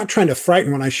 And I'm not trying to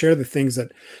frighten when I share the things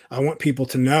that I want people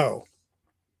to know.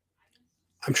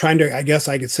 I'm trying to, I guess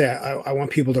I could say, I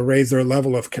want people to raise their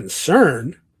level of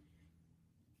concern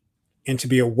and to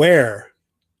be aware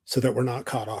so that we're not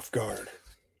caught off guard.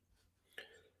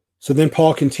 So then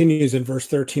Paul continues in verse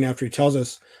 13 after he tells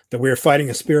us that we are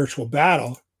fighting a spiritual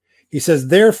battle. He says,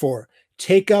 therefore,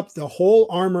 take up the whole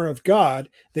armor of God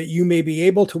that you may be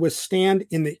able to withstand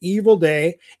in the evil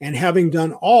day, and having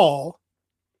done all,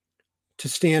 to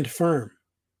stand firm.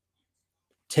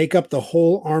 Take up the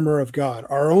whole armor of God.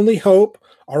 Our only hope,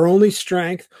 our only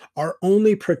strength, our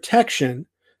only protection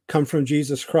come from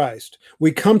Jesus Christ.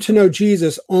 We come to know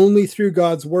Jesus only through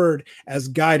God's word as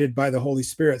guided by the Holy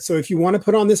Spirit. So if you want to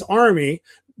put on this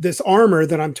armor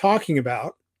that I'm talking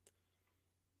about,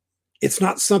 it's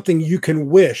not something you can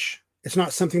wish. It's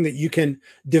not something that you can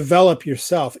develop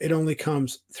yourself. It only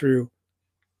comes through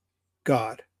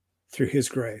God, through his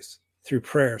grace, through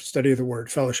prayer, study of the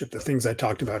word, fellowship, the things I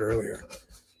talked about earlier.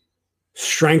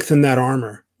 Strengthen that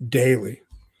armor daily.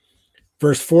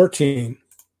 Verse 14,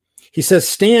 he says,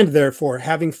 stand therefore,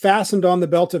 having fastened on the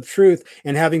belt of truth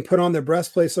and having put on the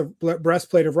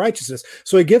breastplate of righteousness.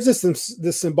 So he gives us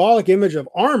this symbolic image of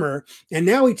armor, and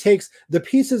now he takes the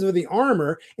pieces of the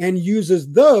armor and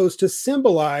uses those to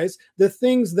symbolize the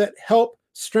things that help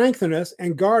strengthen us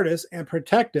and guard us and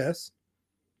protect us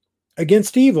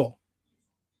against evil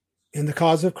in the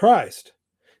cause of Christ.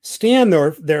 Stand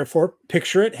therefore,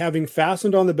 picture it, having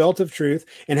fastened on the belt of truth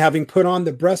and having put on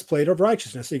the breastplate of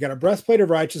righteousness. So you got a breastplate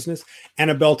of righteousness and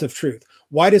a belt of truth.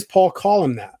 Why does Paul call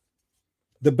him that?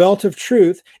 The belt of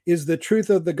truth is the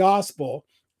truth of the gospel,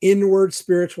 inward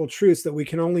spiritual truths that we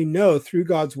can only know through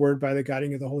God's word by the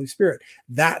guiding of the Holy Spirit.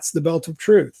 That's the belt of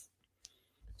truth.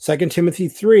 2 Timothy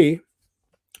 3,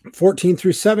 14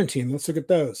 through 17. Let's look at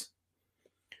those.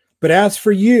 But as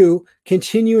for you,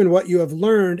 continue in what you have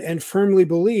learned and firmly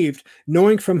believed,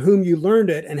 knowing from whom you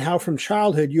learned it and how from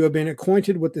childhood you have been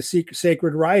acquainted with the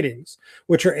sacred writings,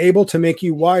 which are able to make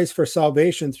you wise for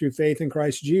salvation through faith in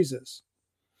Christ Jesus.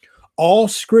 All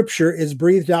scripture is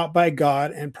breathed out by God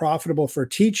and profitable for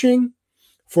teaching,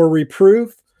 for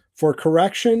reproof, for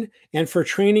correction, and for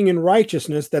training in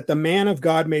righteousness, that the man of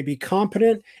God may be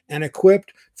competent and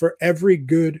equipped for every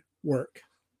good work.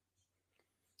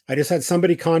 I just had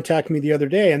somebody contact me the other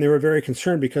day, and they were very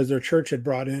concerned because their church had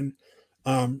brought in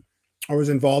or was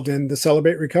involved in the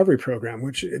Celebrate Recovery program,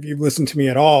 which, if you've listened to me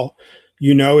at all,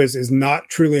 you know is not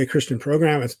truly a Christian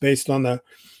program. It's based on the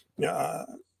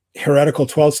heretical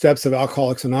 12 steps of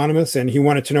Alcoholics Anonymous, and he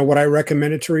wanted to know what I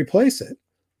recommended to replace it.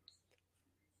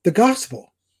 The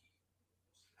gospel.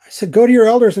 I said, go to your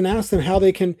elders and ask them how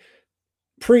they can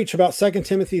preach about 2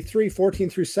 Timothy 3, 14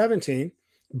 through 17,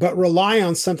 but rely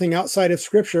on something outside of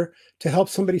scripture to help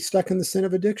somebody stuck in the sin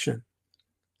of addiction.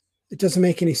 It doesn't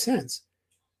make any sense.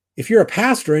 If you're a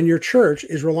pastor and your church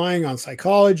is relying on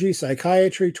psychology,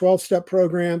 psychiatry, 12-step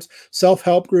programs,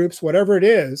 self-help groups, whatever it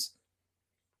is,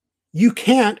 you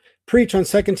can't preach on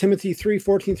 2 Timothy 3,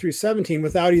 14 through 17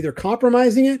 without either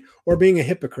compromising it or being a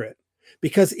hypocrite.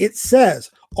 Because it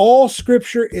says all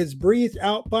scripture is breathed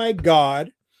out by God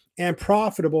and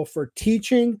profitable for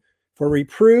teaching, for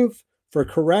reproof, for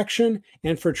correction,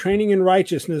 and for training in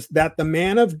righteousness, that the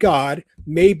man of God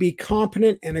may be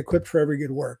competent and equipped for every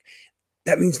good work.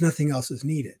 That means nothing else is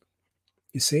needed.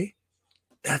 You see?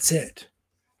 That's it.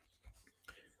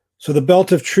 So the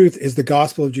belt of truth is the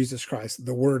gospel of Jesus Christ,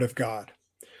 the word of God.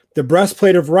 The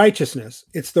breastplate of righteousness,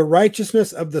 it's the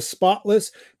righteousness of the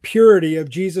spotless purity of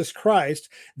Jesus Christ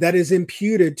that is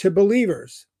imputed to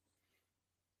believers.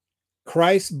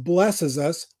 Christ blesses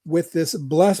us with this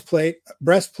breastplate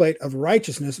of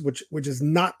righteousness, which is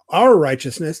not our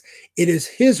righteousness. It is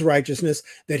his righteousness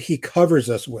that he covers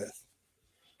us with.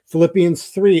 Philippians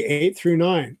 3, 8 through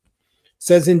 9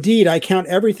 says, indeed, I count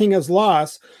everything as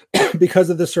loss because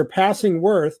of the surpassing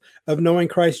worth of knowing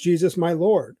Christ Jesus my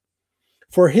Lord.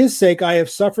 For his sake, I have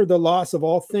suffered the loss of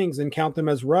all things and count them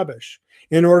as rubbish,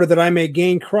 in order that I may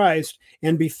gain Christ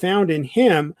and be found in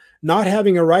him, not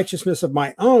having a righteousness of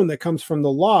my own that comes from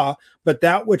the law, but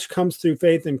that which comes through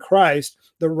faith in Christ,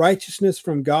 the righteousness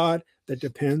from God that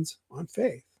depends on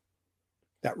faith.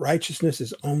 That righteousness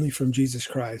is only from Jesus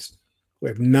Christ. We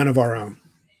have none of our own.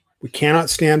 We cannot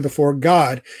stand before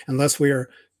God unless we are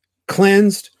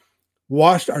cleansed,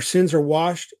 washed, our sins are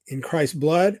washed in Christ's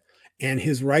blood, and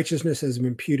his righteousness has been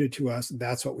imputed to us.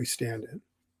 That's what we stand in.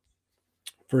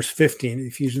 Verse 15,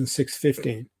 Ephesians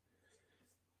 6:15.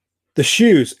 The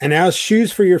shoes, and as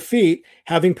shoes for your feet,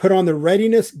 having put on the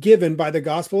readiness given by the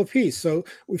gospel of peace. So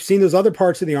we've seen those other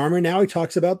parts of the armor. Now he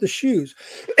talks about the shoes.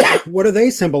 What are they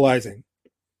symbolizing?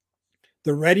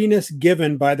 The readiness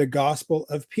given by the gospel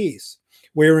of peace.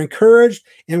 We are encouraged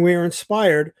and we are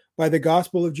inspired by the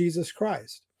gospel of Jesus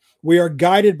Christ. We are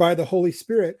guided by the Holy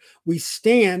Spirit. We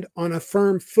stand on a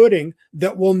firm footing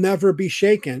that will never be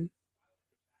shaken.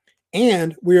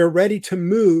 And we are ready to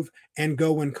move and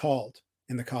go when called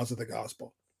in the cause of the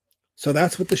gospel. So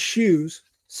that's what the shoes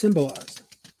symbolize.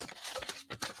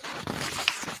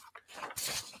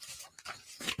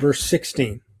 Verse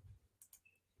 16.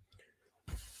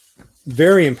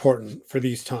 Very important for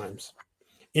these times.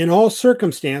 In all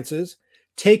circumstances,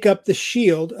 take up the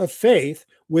shield of faith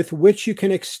with which you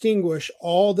can extinguish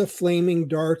all the flaming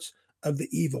darts of the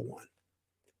evil one.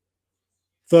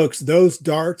 Folks, those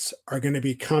darts are going to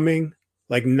be coming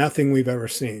like nothing we've ever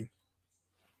seen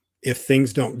if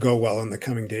things don't go well in the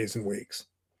coming days and weeks.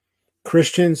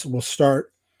 Christians will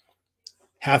start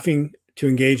having to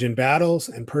engage in battles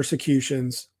and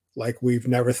persecutions like we've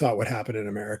never thought would happen in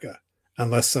America,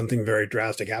 unless something very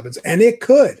drastic happens. And it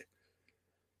could.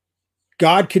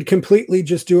 God could completely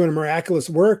just do a miraculous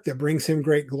work that brings him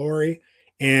great glory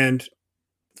and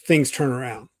things turn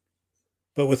around.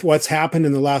 But with what's happened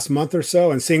in the last month or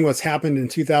so and seeing what's happened in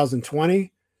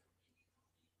 2020,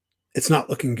 it's not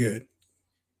looking good.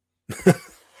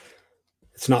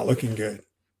 It's not looking good.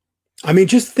 I mean,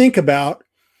 just think about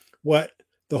what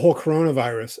the whole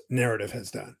coronavirus narrative has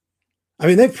done. I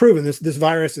mean, they've proven this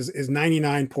virus is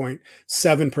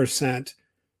 99.7%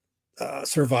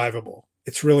 survivable.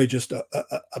 It's really just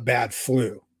a bad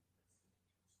flu.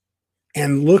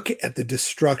 And look at the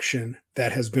destruction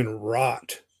that has been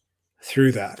wrought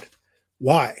through that.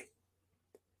 Why?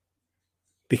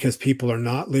 Because people are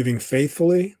not living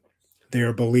faithfully. They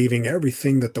are believing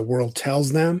everything that the world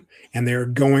tells them, and they are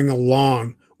going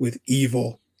along with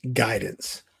evil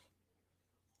guidance.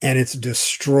 And it's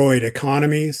destroyed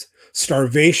economies.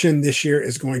 Starvation this year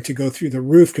is going to go through the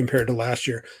roof compared to last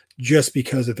year just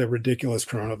because of the ridiculous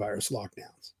coronavirus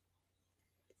lockdowns.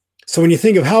 So when you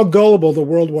think of how gullible the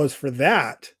world was for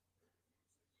that,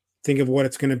 think of what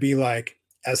it's going to be like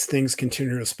as things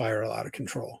continue to spiral out of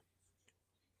control.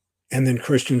 And then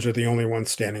Christians are the only ones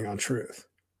standing on truth.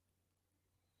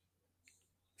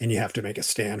 And you have to make a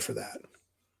stand for that.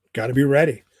 Got to be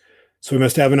ready. So we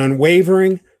must have an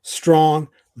unwavering, strong,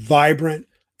 vibrant,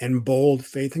 and bold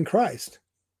faith in Christ.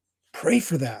 Pray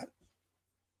for that.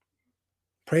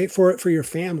 Pray for it for your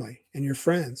family and your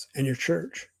friends and your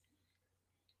church.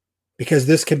 Because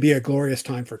this could be a glorious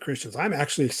time for Christians. I'm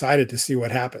actually excited to see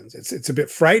what happens. It's a bit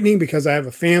frightening because I have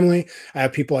a family. I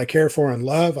have people I care for and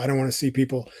love. I don't want to see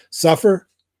people suffer.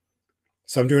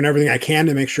 So I'm doing everything I can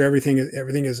to make sure everything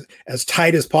is as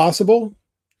tight as possible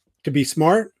to be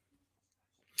smart.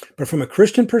 But from a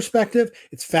Christian perspective,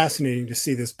 it's fascinating to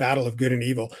see this battle of good and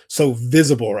evil so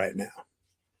visible right now.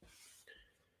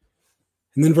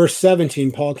 And then verse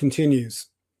 17, Paul continues.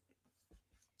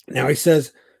 Now he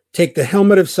says, take the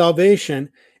helmet of salvation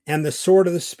and the sword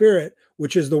of the Spirit,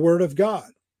 which is the word of God.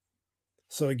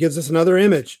 So it gives us another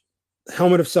image. The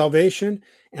helmet of salvation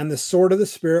and the sword of the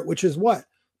Spirit, which is what?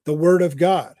 The word of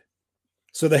God.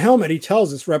 So the helmet, he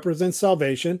tells us, represents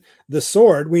salvation. The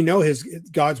sword, we know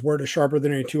God's word is sharper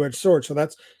than any two-edged sword. So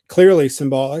that's clearly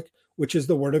symbolic, which is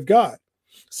the word of God.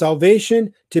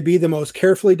 Salvation to be the most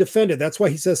carefully defended. That's why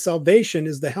he says salvation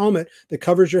is the helmet that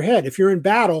covers your head. If you're in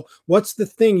battle, what's the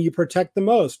thing you protect the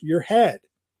most? Your head.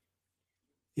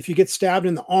 If you get stabbed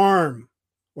in the arm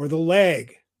or the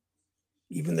leg,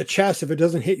 even the chest, if it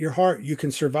doesn't hit your heart, you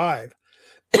can survive.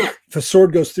 If a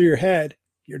sword goes through your head,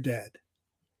 you're dead.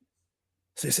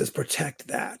 So he says, protect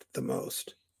that the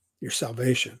most, your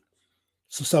salvation.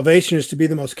 So salvation is to be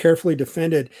the most carefully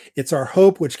defended. It's our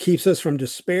hope which keeps us from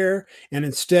despair. And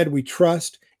instead we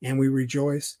trust and we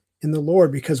rejoice in the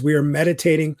Lord because we are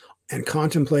meditating and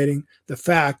contemplating the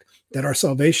fact that our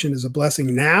salvation is a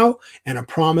blessing now and a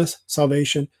promise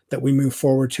salvation that we move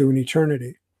forward to in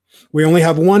eternity. We only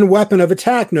have one weapon of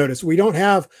attack. Notice we don't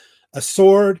have a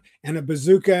sword and a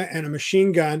bazooka and a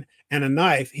machine gun and a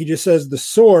knife. He just says the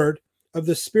sword of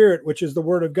the Spirit, which is the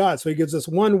word of God. So he gives us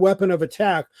one weapon of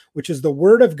attack, which is the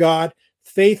word of God,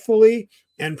 faithfully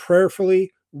and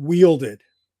prayerfully wielded.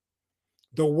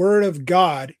 The word of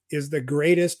God is the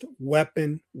greatest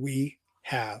weapon we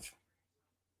have.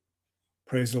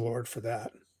 Praise the Lord for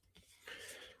that.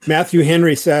 Matthew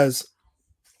Henry says,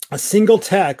 a single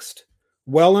text,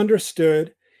 well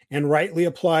understood and rightly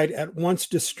applied, at once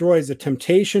destroys a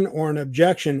temptation or an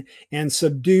objection and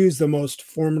subdues the most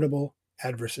formidable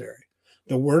adversary.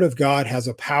 The word of God has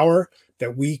a power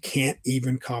that we can't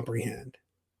even comprehend.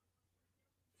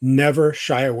 Never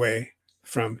shy away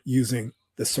from using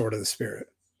the sword of the Spirit,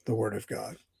 the word of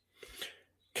God.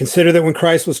 Consider that when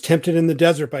Christ was tempted in the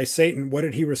desert by Satan, what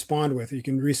did he respond with? You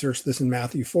can research this in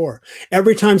Matthew 4.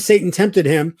 Every time Satan tempted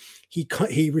him,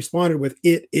 he responded with,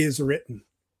 it is written.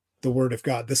 the word of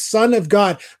God. The Son of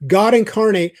God, God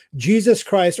incarnate, Jesus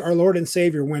Christ, our Lord and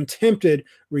Savior, when tempted,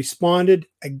 responded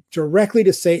directly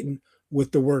to Satan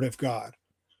with the word of God.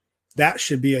 That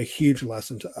should be a huge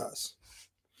lesson to us.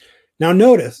 Now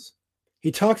notice,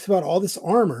 he talks about all this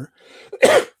armor,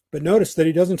 but notice that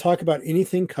he doesn't talk about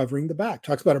anything covering the back.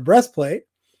 Talks about a breastplate,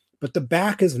 but the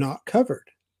back is not covered.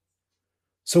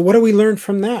 So what do we learn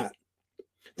from that?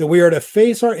 That we are to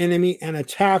face our enemy and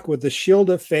attack with the shield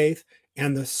of faith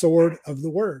and the sword of the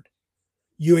word.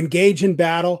 You engage in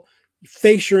battle, you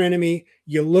face your enemy,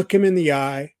 you look him in the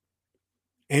eye,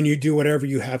 and you do whatever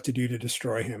you have to do to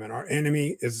destroy him. And our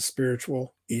enemy is a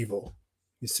spiritual evil.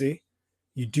 You see?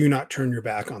 You do not turn your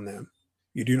back on them.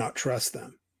 You do not trust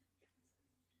them.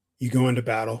 You go into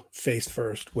battle face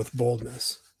first with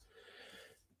boldness.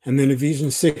 And then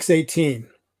Ephesians 6:18.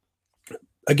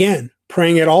 Again,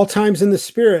 praying at all times in the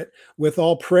Spirit with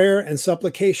all prayer and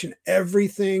supplication.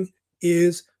 Everything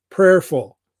is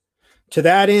prayerful. To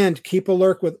that end, keep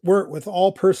alert with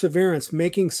all perseverance,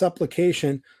 making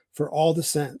supplication for all the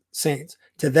saints.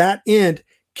 To that end,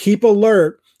 keep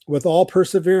alert with all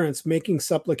perseverance, making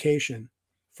supplication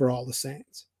for all the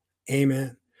saints.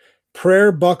 Amen.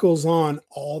 Prayer buckles on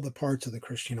all the parts of the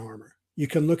Christian armor. You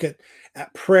can look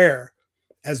at prayer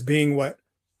as being what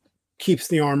keeps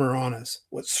the armor on us,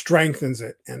 what strengthens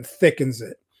it and thickens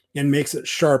it and makes it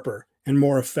sharper and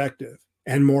more effective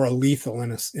and more lethal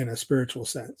in a spiritual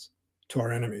sense to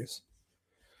our enemies.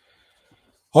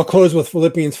 I'll close with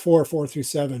Philippians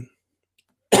 4:4-7.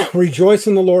 Rejoice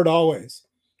in the Lord always.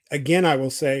 Again, I will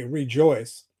say,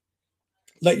 rejoice.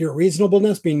 Let your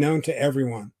reasonableness be known to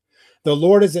everyone. The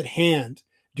Lord is at hand.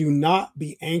 Do not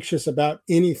be anxious about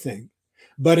anything,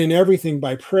 but in everything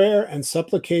by prayer and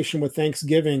supplication with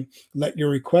thanksgiving, let your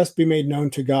request be made known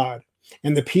to God.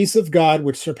 And the peace of God,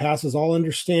 which surpasses all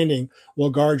understanding, will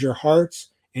guard your hearts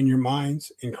and your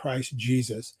minds in Christ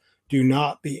Jesus. Do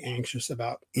not be anxious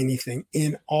about anything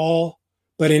in all,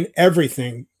 but in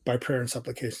everything by prayer and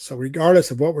supplication. So regardless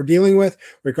of what we're dealing with,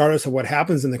 regardless of what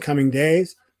happens in the coming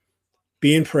days,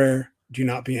 be in prayer. Do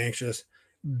not be anxious.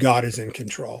 God is in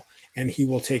control and he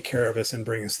will take care of us and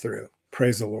bring us through.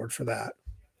 Praise the Lord for that.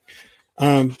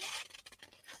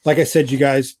 Like I said, you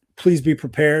guys, please be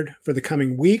prepared for the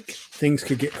coming week. Things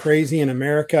could get crazy in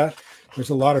America. There's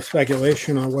a lot of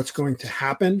speculation on what's going to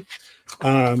happen.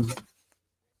 And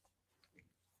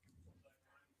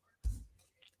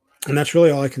that's really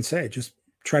all I can say. Just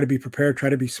try to be prepared, try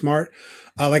to be smart.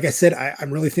 Like I said,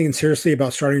 I'm really thinking seriously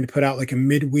about starting to put out like a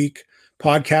midweek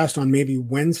podcast on maybe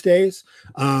Wednesdays.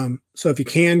 So if you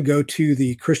can go to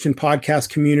the Christian podcast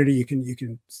community, you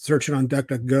can search it on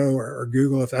DuckDuckGo or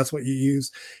Google if that's what you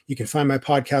use. You can find my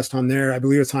podcast on there. I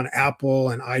believe it's on Apple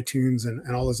and iTunes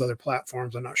and all those other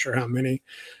platforms. I'm not sure how many.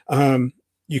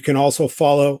 You can also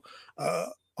follow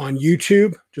on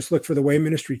YouTube. Just look for the Way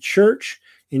Ministry Church.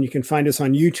 And you can find us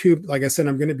on YouTube. Like I said,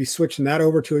 I'm going to be switching that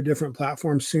over to a different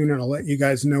platform soon, and I'll let you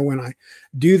guys know when I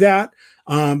do that.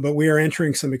 But we are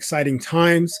entering some exciting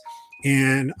times,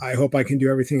 and I hope I can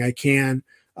do everything I can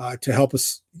to help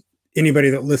us, anybody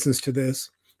that listens to this,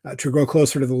 to grow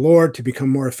closer to the Lord, to become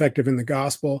more effective in the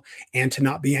gospel, and to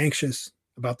not be anxious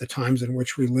about the times in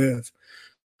which we live.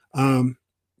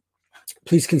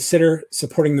 Please consider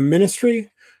supporting the ministry.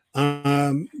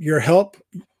 Your help,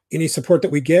 any support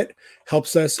that we get,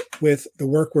 helps us with the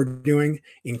work we're doing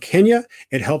in Kenya.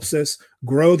 It helps us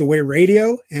grow the Way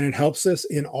Radio, and it helps us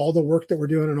in all the work that we're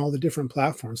doing on all the different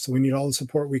platforms. So we need all the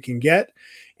support we can get.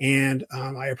 And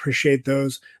I appreciate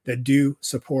those that do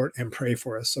support and pray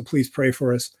for us. So please pray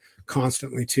for us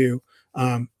constantly too,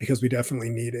 because we definitely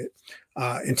need it.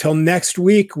 Until next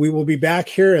week, we will be back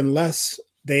here unless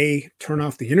they turn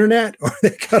off the internet or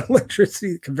they cut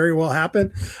electricity. It can very well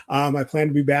happen. I plan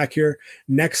to be back here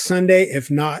next Sunday. If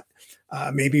not,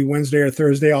 maybe Wednesday or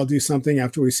Thursday, I'll do something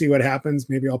after we see what happens.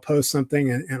 Maybe I'll post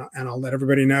something and I'll let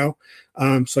everybody know.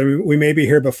 So we may be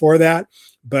here before that,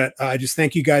 but I just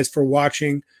thank you guys for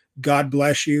watching. God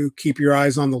bless you. Keep your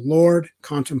eyes on the Lord,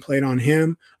 contemplate on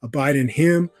him, abide in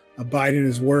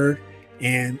his word,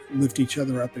 and lift each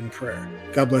other up in prayer.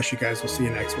 God bless you guys. We'll see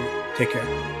you next week. Take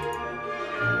care.